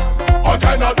 All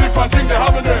kind of different things they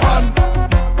have in their hand.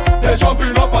 They're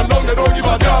jumping up and down, they don't give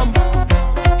a damn.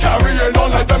 Carrying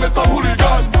on like them is some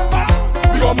hooligan.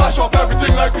 We gon' mash up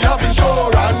everything like we have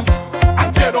insurance,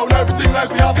 and tear down everything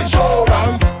like we have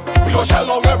insurance. We gon' shell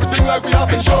down everything like we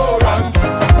have insurance.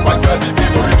 When crazy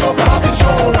people reach up, we have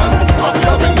insurance, 'cause we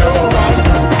have endurance.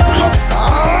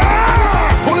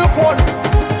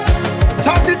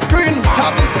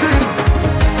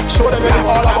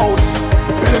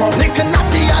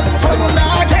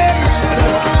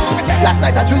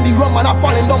 man are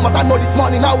falling down, but I know this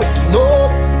morning I'm waking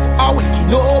up. I'm waking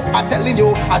up, I'm telling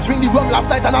you. I drink the rum last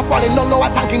night and I'm falling down. Now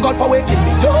I'm thanking God for waking me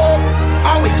up.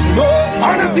 I'm waking up.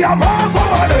 And if you're mass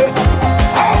over there,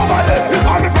 over there. If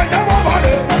I'm the friend, them over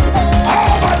there,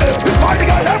 over there. If I'm the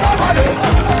girl, them over there,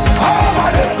 over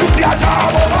there. If you're a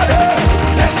job over there,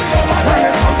 take me over there. When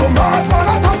it comes to mass, man,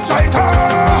 I top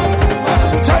strikers.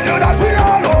 Tell you that we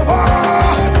all over.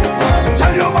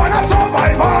 Tell you, man, I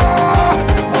survivors.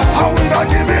 And we not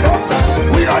give it up,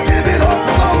 we not give it up.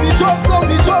 Some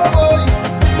the job, boy.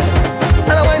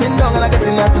 And I'm winding down and I'm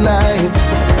getting out tonight.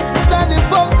 Standing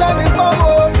firm,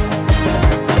 boy.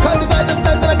 Cause if I just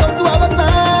dance and I come to have a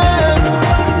time.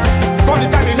 From the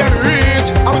time you hear me reach,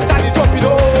 I will stand it up, you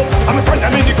know. I'm a friend,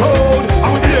 I'm in the code. I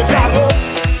will be a girl.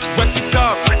 Wet it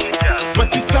up,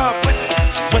 wet it up,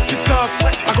 wet it up.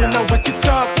 I'm gonna wet it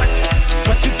up,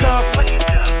 wet it up,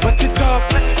 wet it up,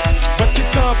 wet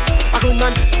it up. I'm gonna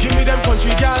give me them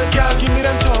country gal, give me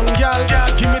them tongue gal,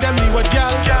 give me them leeward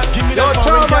gal, give me them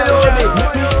foreign gal.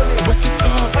 Let me wet it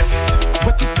up,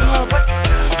 wet it up,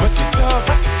 wet it up,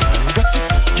 wet it.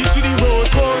 Give she the road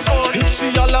code, if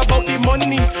she all about the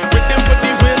money, with them with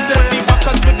the waist, then see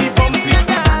backers with the bumpy.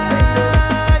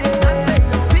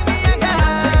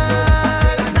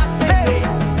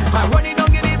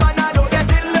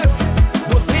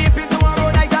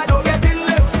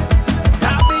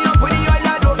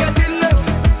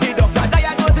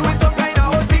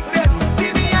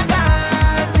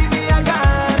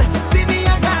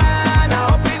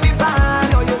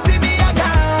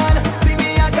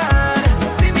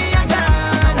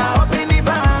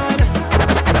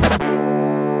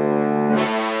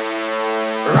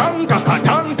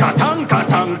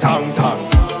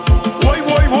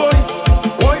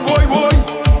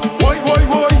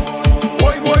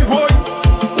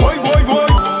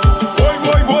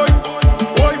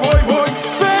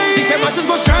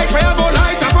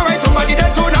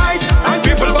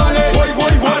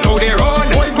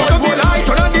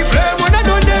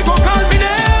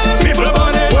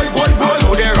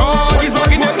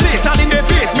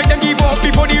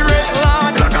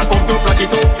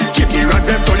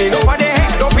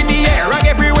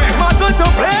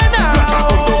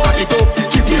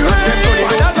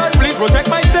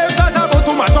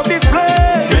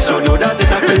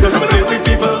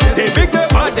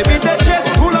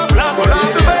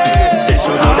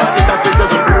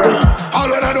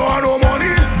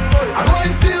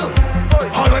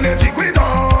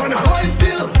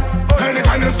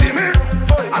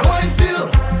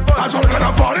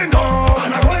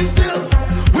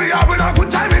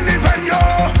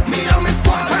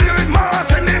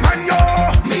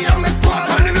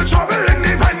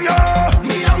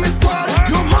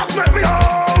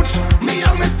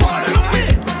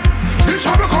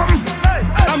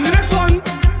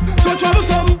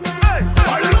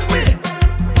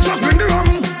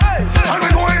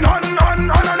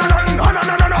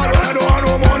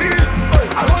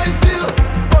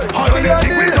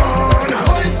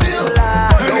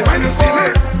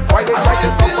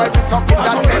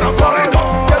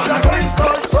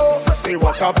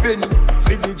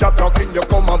 See the job talking, you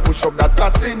come and push up, that's a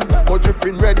sin. But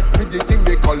dripping red with the thing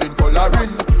they calling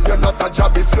coloring. You're not a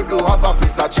job if you don't have a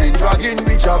piece of chain dragging.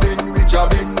 We jabbing, we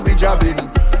jabbing, we jabbing.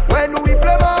 When we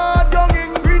play mass down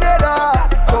in Grenada,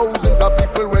 thousands of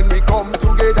people when we come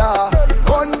together.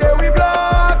 Monday we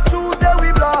black, Tuesday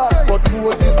we black, but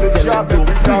Moses the job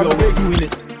every time we doing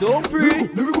it. Don't breathe.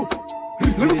 Let me go.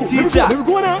 Teacher, let me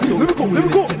go now. So let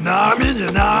me go.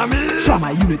 You know me. Try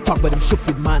my unit talk about them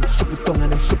stupid man, stupid song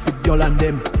and them stupid girl and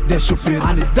them. They're stupid.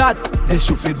 And it's that, they're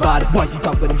stupid bad. Boys, he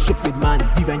talk about them stupid man.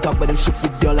 Divine talk about them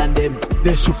stupid girl and them.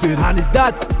 They're stupid. And it's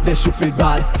that, they're stupid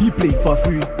bad. He playing for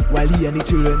free while he and the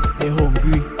children, they're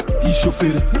hungry. He's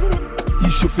stupid.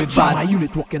 He's stupid bad. Try my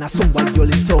unit walking a song while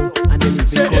girl in town and they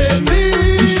live in country.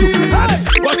 He's stupid.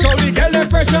 Watch how the girl is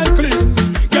fresh and clean.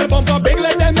 Girl bumper big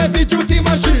like them heavy duty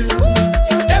machine.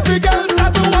 Every girl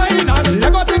start to whine and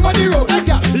Lego thing on the road. Hey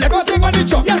girl, Lego thing on the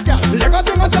truck. Yes girl, Lego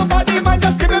thing on somebody man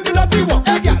just give him the dirty one.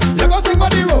 Hey girl, Lego thing on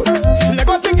the road.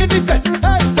 Lego thing in the bed.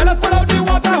 Hey, tell us put out the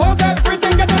water hose,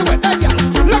 everything getting wet. Hey girl,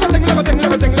 Lego thing, Lego thing,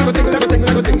 Lego thing, Lego thing, Lego thing,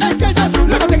 Lego thing. Hey girl, just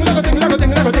Lego thing, Lego thing, Lego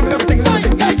thing, Lego thing, Lego thing, Lego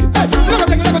thing. Hey, Lego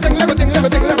thing, Lego thing, Lego thing, Lego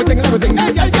thing, Lego thing, Lego thing.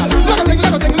 Hey girl, Lego thing,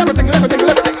 Lego thing, Lego thing, Lego thing,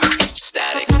 Lego thing.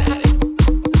 Static.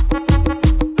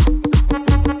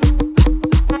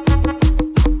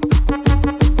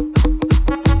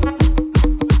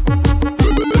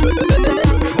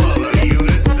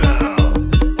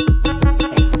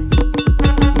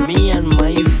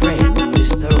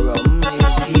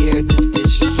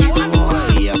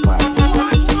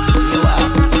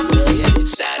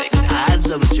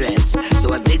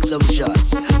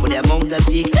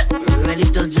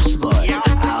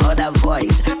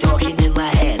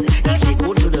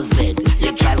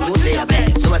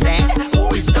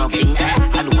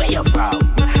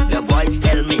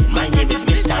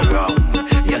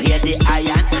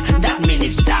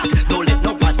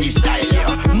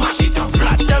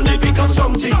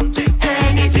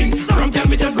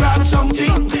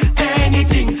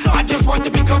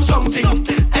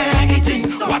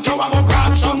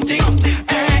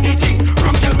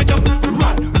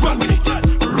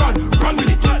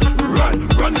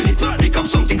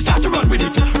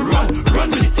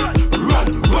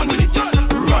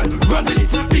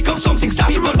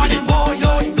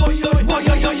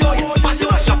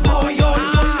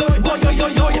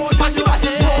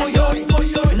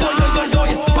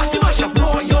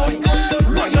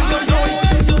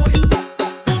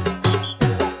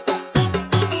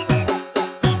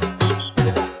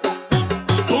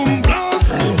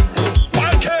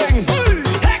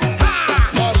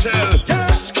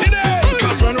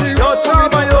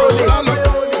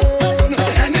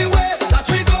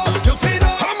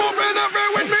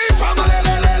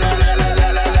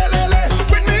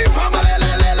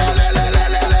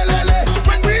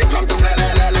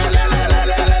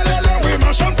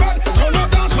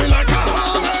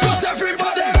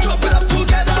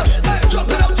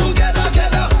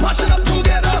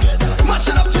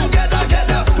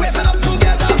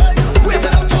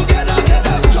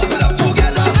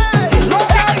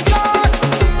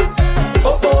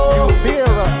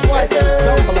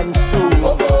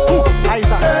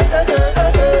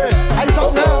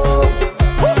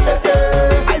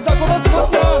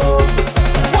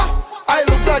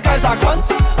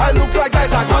 I look like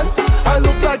guys a cunt. I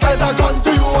look like guys a cunt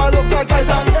to you. I look like guys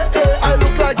a I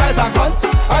look like guys a cunt.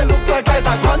 I look like guys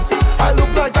a cunt. I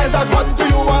look like guys a cunt to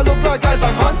you. I look like guys a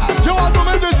cunt. You want to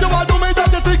me this, you want to me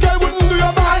that. You think I wouldn't do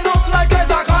your man? I look like guys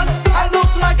a cunt. I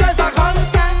look like guys a cunt.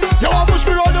 You want push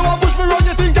me round, you want push me round.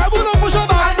 You think I wouldn't push your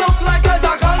man? I look like guys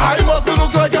a cunt. I must be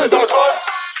look like guys a cunt.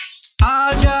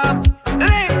 All job,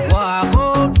 walk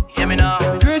out. Hear me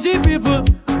now. Crazy people,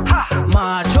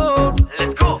 march out.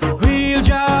 Let's go. Real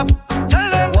job,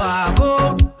 walk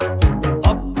out.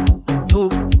 Up, 2,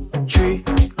 3,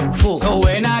 4. So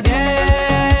when I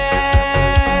dead,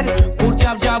 put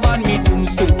job on me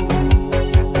tombstone.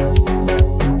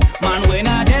 Man, when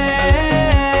I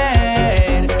dead,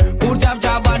 put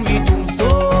job on me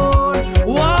tombstone.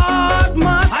 What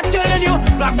man? I'm telling you,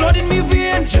 black blood in me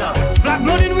vein, black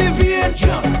blood in me vein,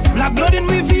 black blood in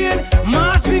me vein.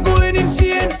 Mass we going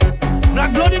insane.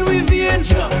 Black blood in me vein,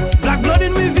 black blood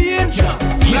in me vein,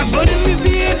 black blood in me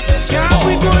vein. Chop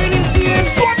we going insane.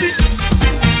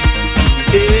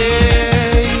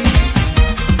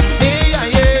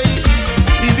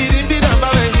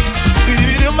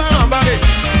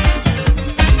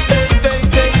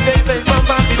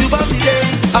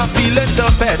 I feel it the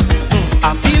fed,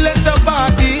 I feel it the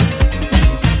party.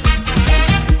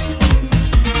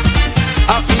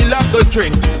 I feel like a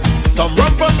drink, some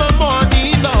rum from the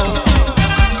morning now.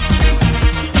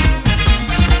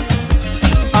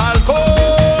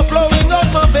 Alcohol flowing up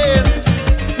my veins,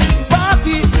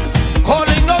 party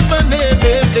calling up my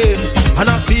name, and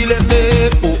I feeling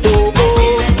it, oh oh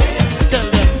oh.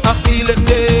 I feeling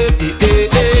it,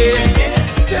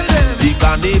 Tell them the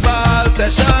carnival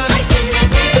session.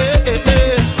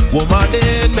 Woman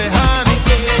in my hand,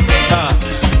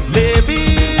 baby,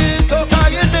 so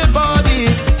high in my body.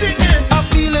 Sing it, I'm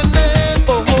feeling it,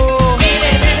 oh oh.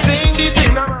 Sing the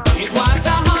thing. It was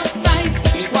a hot night,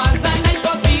 it was a night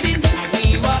for speeding, and we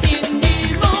were in the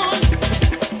mood.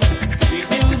 With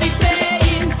music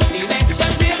playing,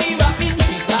 selections really rocking,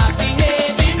 she started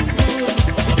behaving good.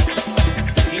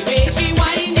 The way she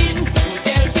whining, you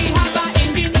tell she have a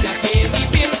engine that gave me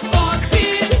pimp for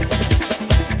speed.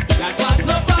 That was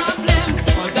no problem,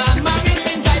 'cause I'm a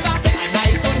racing driver and I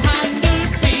can handle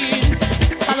speed.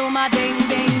 Paloma ding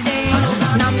ding ding,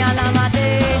 namya lama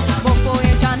ding, boko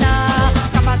ejana,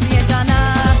 kapasi ejana,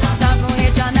 dago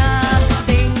ejana,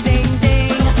 ding ding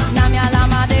ding, namya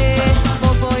lama ding,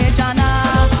 boko ejana,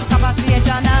 kapasi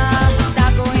ejana,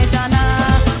 dago ejana,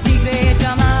 tigre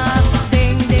ejama,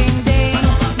 ding ding ding,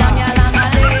 namya lama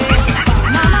ding,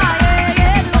 mama ye,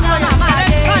 luna mama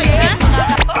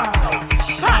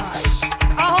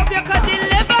I hope you can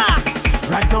deliver.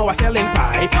 Right now we're selling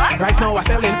pipe. Right now we're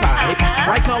selling pipe.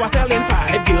 Right now we're selling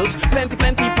pipe. Girls, plenty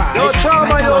pipe. Yo,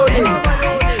 trauma, right now yo, we're bending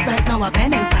pipe. Right now we're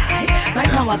bending pipe.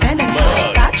 Right now we're bending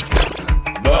pipe. Touch.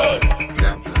 Bud.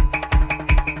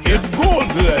 It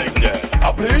goes like that.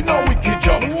 I play no wicked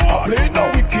job. I play no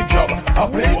wicked job. I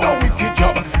play no wicked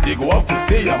job. They go off to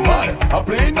say I'm mad. I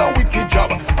play no wicked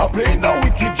job. I play no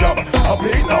wicked job. I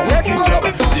play no wicked job.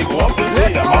 They go off to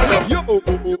say I'm mad. Yo,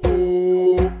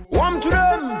 warm to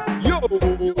them. Yo,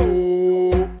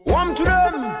 warm to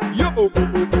them. Yo,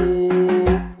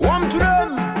 warm to them.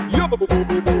 Yo,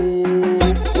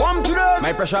 warm to them.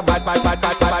 My pressure bad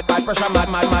pressure mad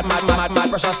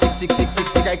pressure sick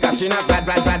I catching up bad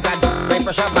my pressure bad my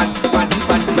pressure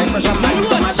mad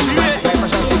my pressure sick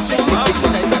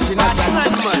I catching up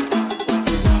bad.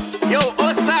 Yo,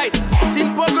 outside, team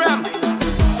program.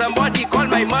 Somebody call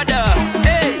my mother.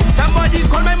 Hey, somebody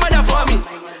call my mother for me.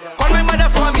 Call my mother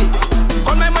for me.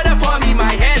 Call my mother for me.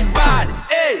 My head bad.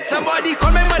 Hey, somebody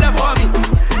call my mother for me.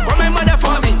 Call my mother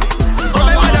for me. Call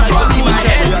my mother for me. My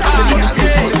head bad.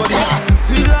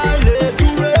 Till I lay to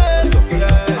rest.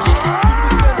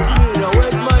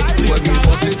 Where's my split?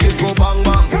 Go bang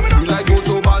bang.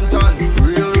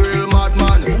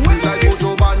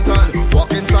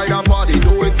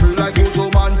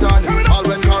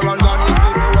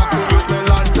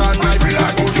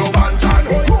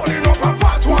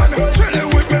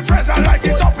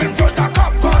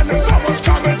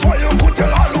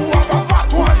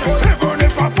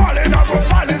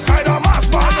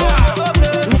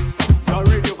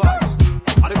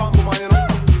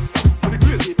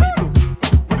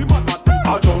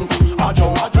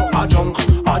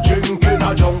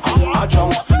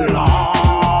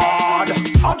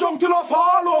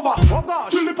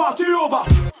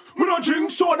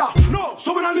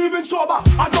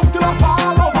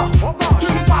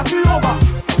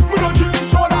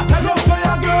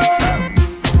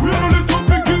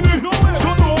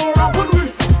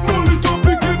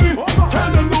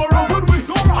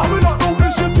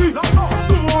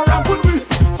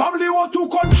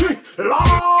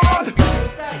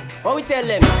 tell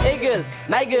them, hey girl,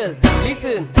 my girl,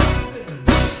 listen.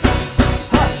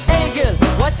 Hey girl,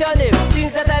 what's your name?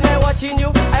 Since the time I'm watching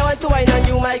you, I want to wine on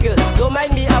you, my girl. Don't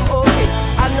mind me, I'm okay.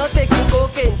 I'm not taking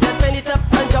cocaine. Just send it up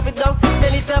and drop it down.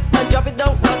 Send it up and drop it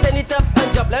down. Now send it up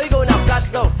and drop. Let me go now. Flat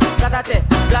down, flatate,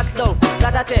 flat down,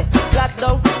 flatate, flat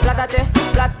down, flatate,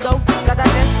 flat down,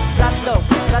 flatate, flat down,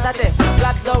 flatate,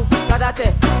 flat down,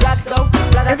 flatate, flat down,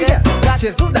 Every flatate. girl,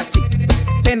 just do that thing.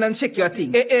 Bend and shake your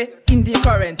thing, in the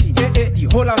quarantine. The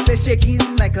whole house is shaking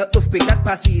like a earthquake that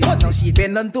passes. Now she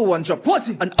bend on to one drop. On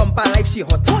umpa life she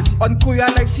hot. On kuya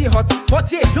life she hot.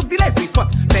 Look the life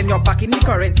report. Bend your back in the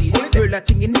quarantine. Roll your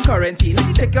thing in the quarantine.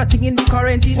 Check your thing in the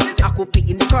quarantine. Aku pick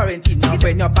in the quarantine. Now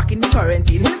bend your back in the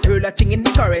quarantine. Roll your thing in the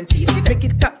quarantine. Make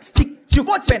it clap, stick, shoot.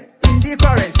 Bend in the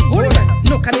quarantine.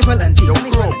 No carnival and tea.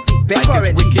 Bend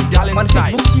quarantine. Wicked gal in On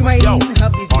style. Facebook she whining. Her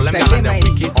All them business gal like and them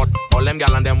wicked. All them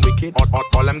gal and them wicked.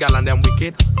 All them gal and them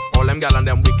wicked. All them gal and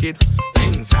them wicked.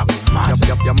 Things are mad.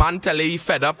 Your man tell you he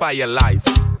fed up by your lies.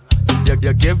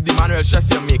 You give the man real stress,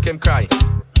 you make him cry.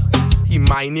 He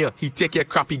mine you, he take your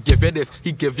crap, he give you this,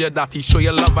 he give you that, he show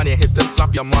you love and you hit and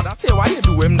slap your mother. Say why you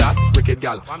do him that? Wicked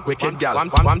gal, wicked gal.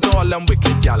 One to all them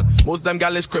wicked gal. Most them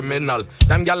gal is criminal.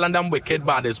 Them gal and them wicked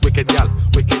bad is wicked gal,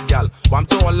 wicked gal. One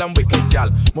to all them wicked gal.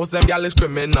 Most them gal is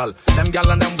criminal. Them gal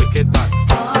and them wicked bad.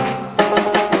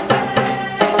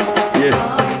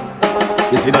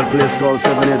 Yeah. You see that place called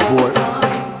 784?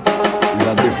 It's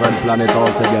a different planet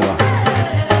altogether.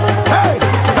 Hey,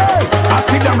 hey, I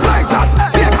see them lighters,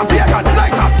 pagan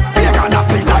lighters, pagan I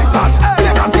see lighters,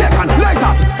 pagan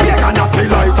lighters, pagan I see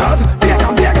lighters,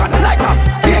 pagan lighters,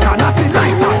 pagan I see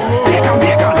lighters, pagan.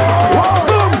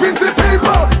 Whoa, Vinci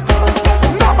people,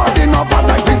 nobody know bad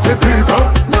like Vinci people.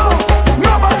 No,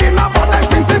 nobody know bad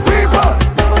like Vinci people.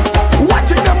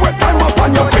 Watching them with time up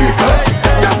on your feet.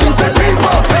 Yeah, Vinci people.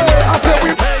 I say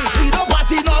we don't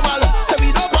party normal, say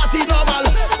we don't party normal,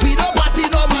 we don't party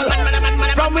normal.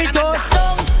 From we toast.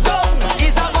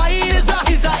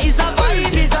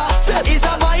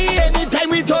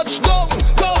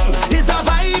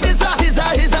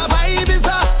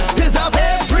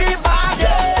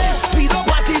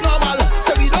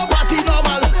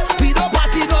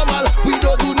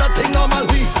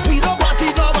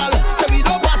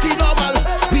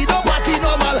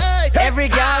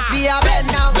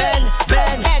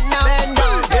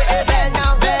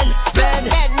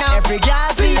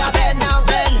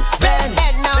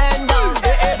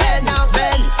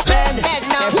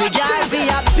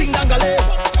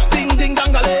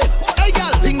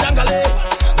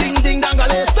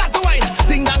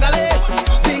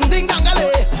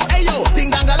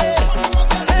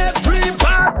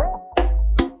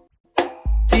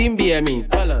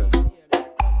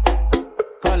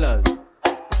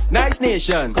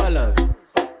 Colors.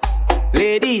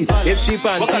 Ladies, if she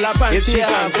panty, if she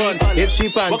panty, if she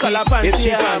panty, if she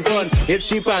panty, if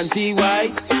she panty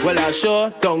white, well I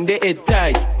sure down the it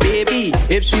tight. Baby,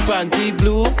 if she panty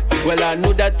blue, well I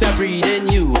know that I'm breeding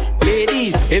you.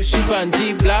 Ladies, if she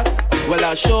panty black, well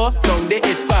I sure down the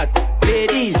it fat.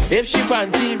 Ladies, if she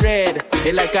panty red,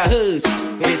 it like a hearse,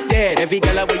 it dead. Every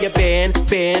girl where you bend.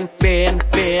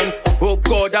 Oh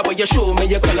God, that way you show me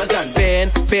your colors and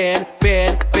bend.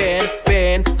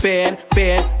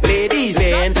 Ladies,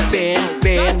 bend.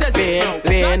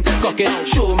 Cock it,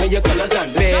 show me your colors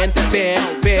and bend.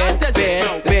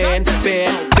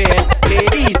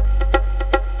 Ladies.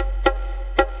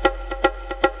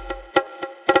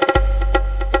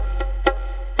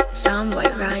 Soundboy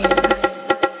Ryan.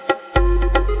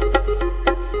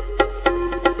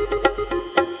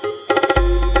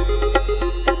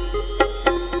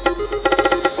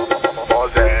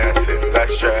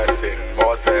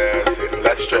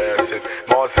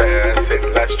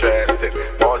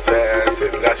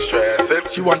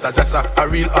 She want a zessa, a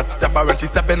real hot stepper. When she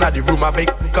step in the room, a big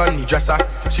gunny dresser.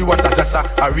 She want a zessa,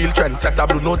 a real trendsetter.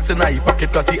 Blue notes in her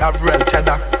pocket cause he have real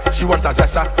cheddar. She want a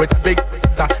zessa with big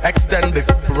extended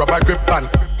rubber grip and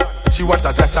she want a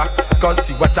zessa cause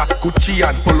she want a Gucci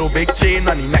and polo big chain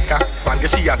on the necker. Man,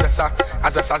 she a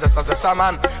zessa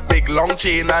man. Big long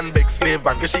chain and big slave.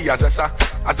 Man, she a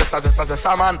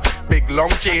zessa man. Big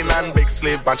long chain and big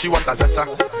slave. Man, she want a zessa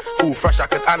who fresh I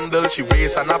could handle. She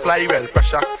weighs and apply real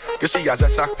pressure. Cause she a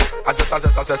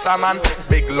zessa man.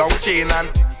 Big long chain and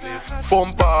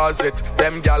foam paws it.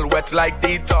 Them gal wet like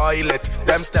the toilet.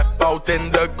 Them step out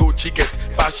in the Gucci kit.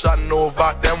 Fashion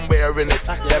over, them wearing it.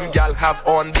 Them gal have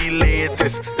on the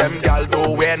latest. Them gal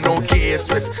don't wear no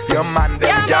case-wist. Your man,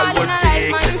 them gal would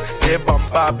take it. They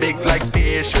bumper big like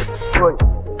spaceship.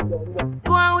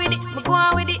 Go on with it, go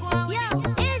on with it. Yo,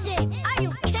 is it? Are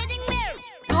you kidding me?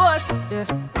 Ghost.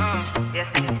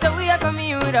 Yeah. So we are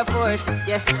coming with with a force.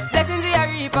 Yeah, blessings we are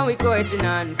reap and we coursing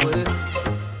on full.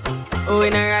 Oh, we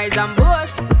not rise and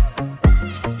boast.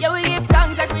 Yeah, we give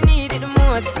thanks like we need it the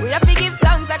most. We have to give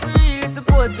thanks like we really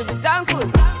supposed to be thankful.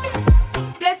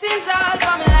 Blessings all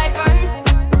for my life and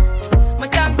my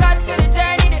thank God for the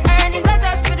journey, the earnings are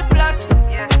just for the plus.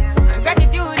 Yeah, and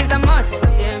gratitude is a must.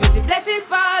 Yeah, we see blessings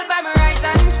fall by my right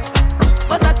hand.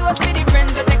 But I toast for the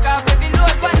friends that take off every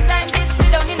load. One time did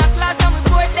sit down in a class and we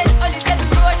bored then only set the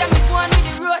road and we go on with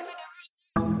the road.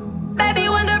 Baby,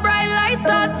 when the bright lights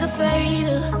start to fade,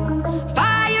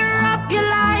 fire up your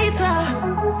lighter,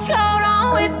 float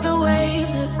on with the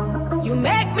waves. You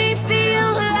make me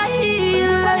feel like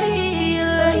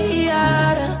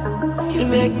you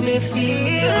make me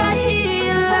feel like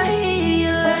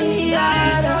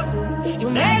you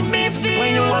make me feel.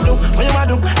 When you want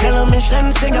to, tell a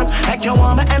mission singer. Like you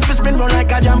want my emphasis spin run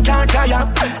like a jam can't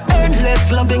tire.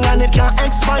 Endless loving and it can't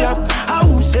expire.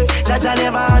 How say, Jaja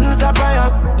never answer prayer.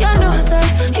 You know,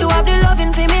 say, you have the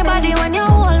loving for me body when you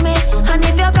hold me. And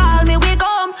if you call me, we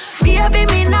come. Baby,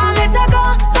 me now let her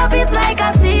go. Love is like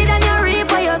a seed and you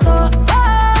reap what you sow.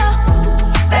 Oh,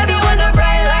 baby, when the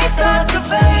bright lights start to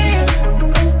fade,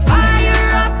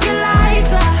 fire up your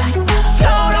lighter,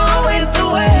 float on with the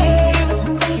waves.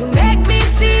 You make me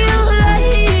feel like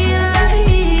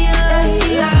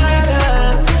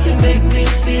you make me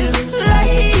feel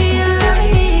like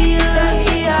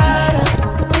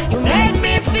you make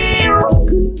me feel.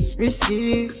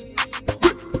 Receive.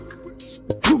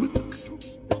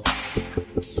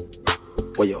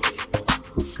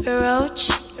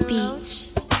 Roach Beach.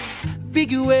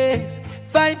 Big ways,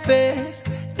 fine face,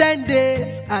 10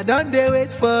 days. I don't dare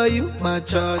wait for you, my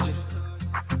charge.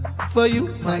 For you,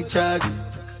 my charge.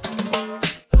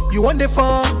 You want the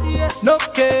phone? No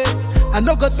case. I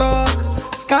no go talk.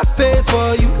 Scarface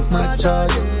for you, my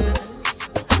charge.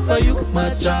 For you, my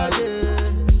charge.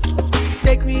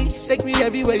 Take me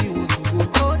everywhere you want to go.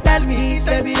 Oh, tell me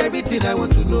everything I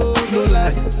want to know. No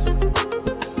lies.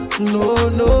 No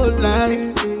lie.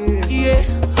 Yeah,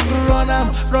 run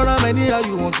am anyhow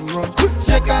you want to run.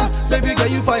 Check out, baby girl,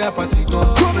 you fire pass it gun.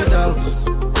 No doubt,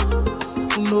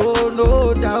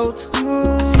 no doubt.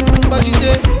 But you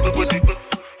say,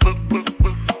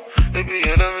 baby,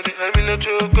 you know that I'm in a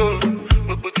choco.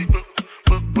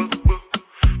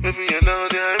 Baby, you know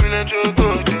that I'm in a choco.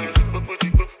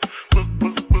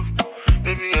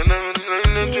 Baby, you know that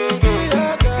I'm in a choco.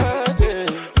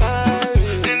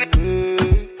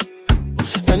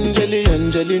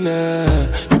 Angelina,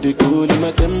 you the cool in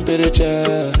my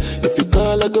temperature. If you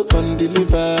call, I go come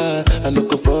deliver. I no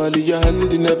go fall in your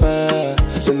hand never.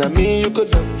 So now me you could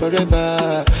love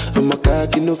forever. I'm a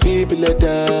cocky no feeble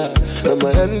letter. I'm a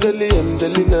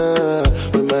Angelina,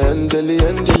 with my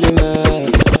Angelina.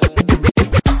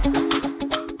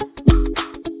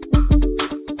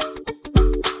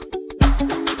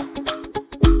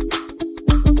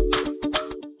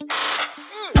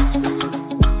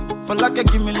 For like you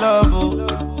give me love, oh.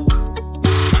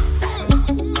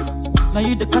 Now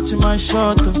you the catch my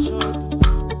shot, oh.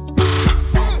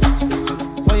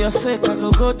 For your sake, I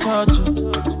go church,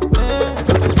 oh. Hey.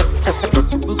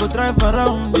 We go drive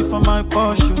around you for my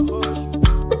Porsche.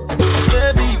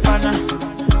 Baby, pana,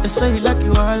 they say you like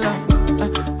you all,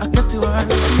 I get you all.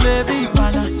 Baby,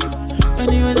 pana,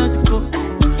 anywhere that you go,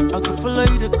 I can follow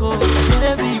you to go.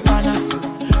 Baby, pana,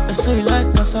 they say you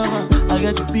like cassava, I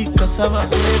get to be cassava.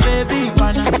 Hey, baby,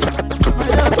 pana, my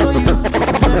love for you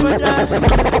never die,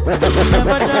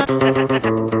 never die.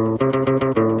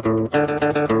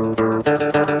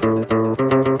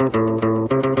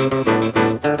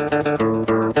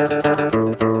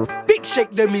 Big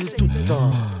Shake de Mille tout le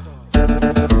temps.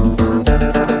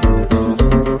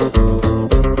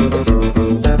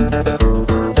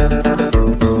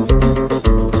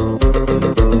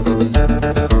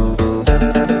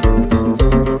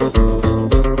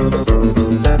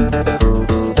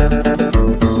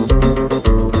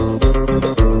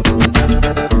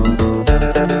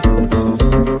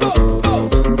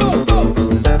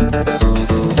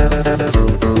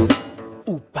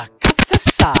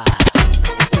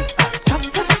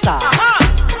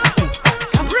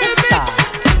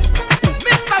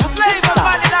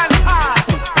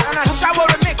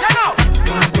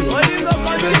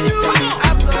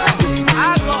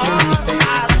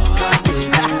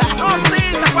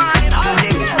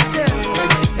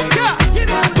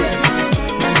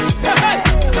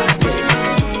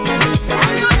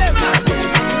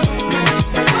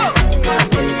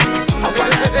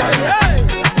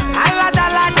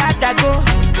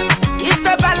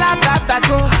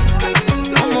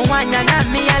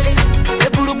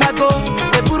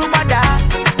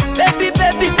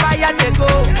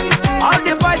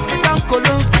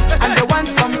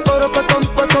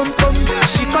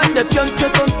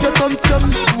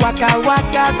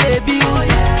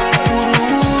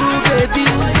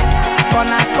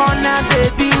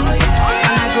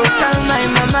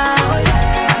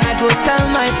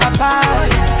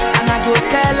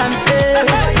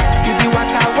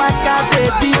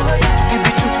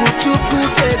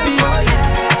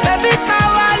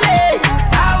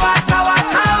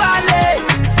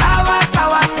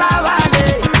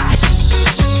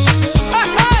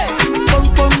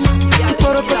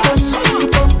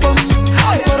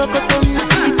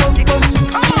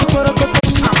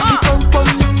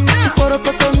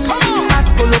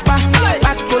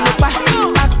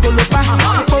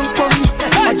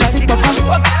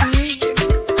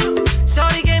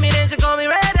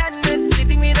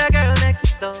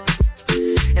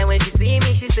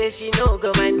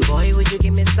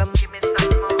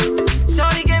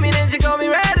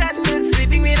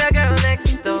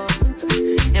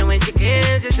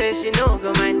 she no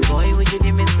go mind. Boy, would you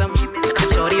give me some?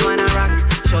 Shorty wanna rock,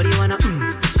 shorty wanna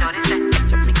Shorty said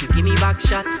ketchup make you give me back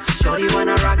shot. Shorty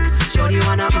wanna rock, shorty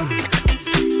wanna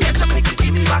ketchup make you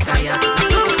give me back a yacht.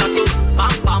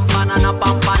 Pam pam banana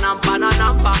pam banana banana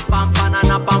pam pam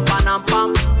banana pam banana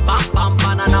pam pam pam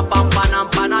banana pam banana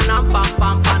banana pam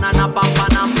pam banana pam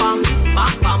banana pam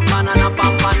pam pam banana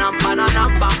pam banana banana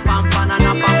pam pam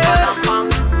banana pam banana pam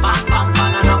pam pam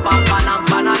banana pam banana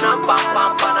banana pam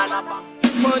pam banana pam.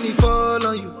 Money fall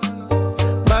on you,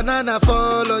 banana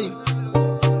fall on you,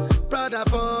 Prada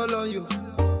fall on you,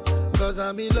 'cause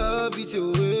I'm in love with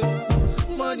you.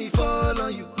 Money fall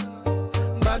on you,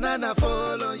 banana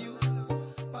fall on you.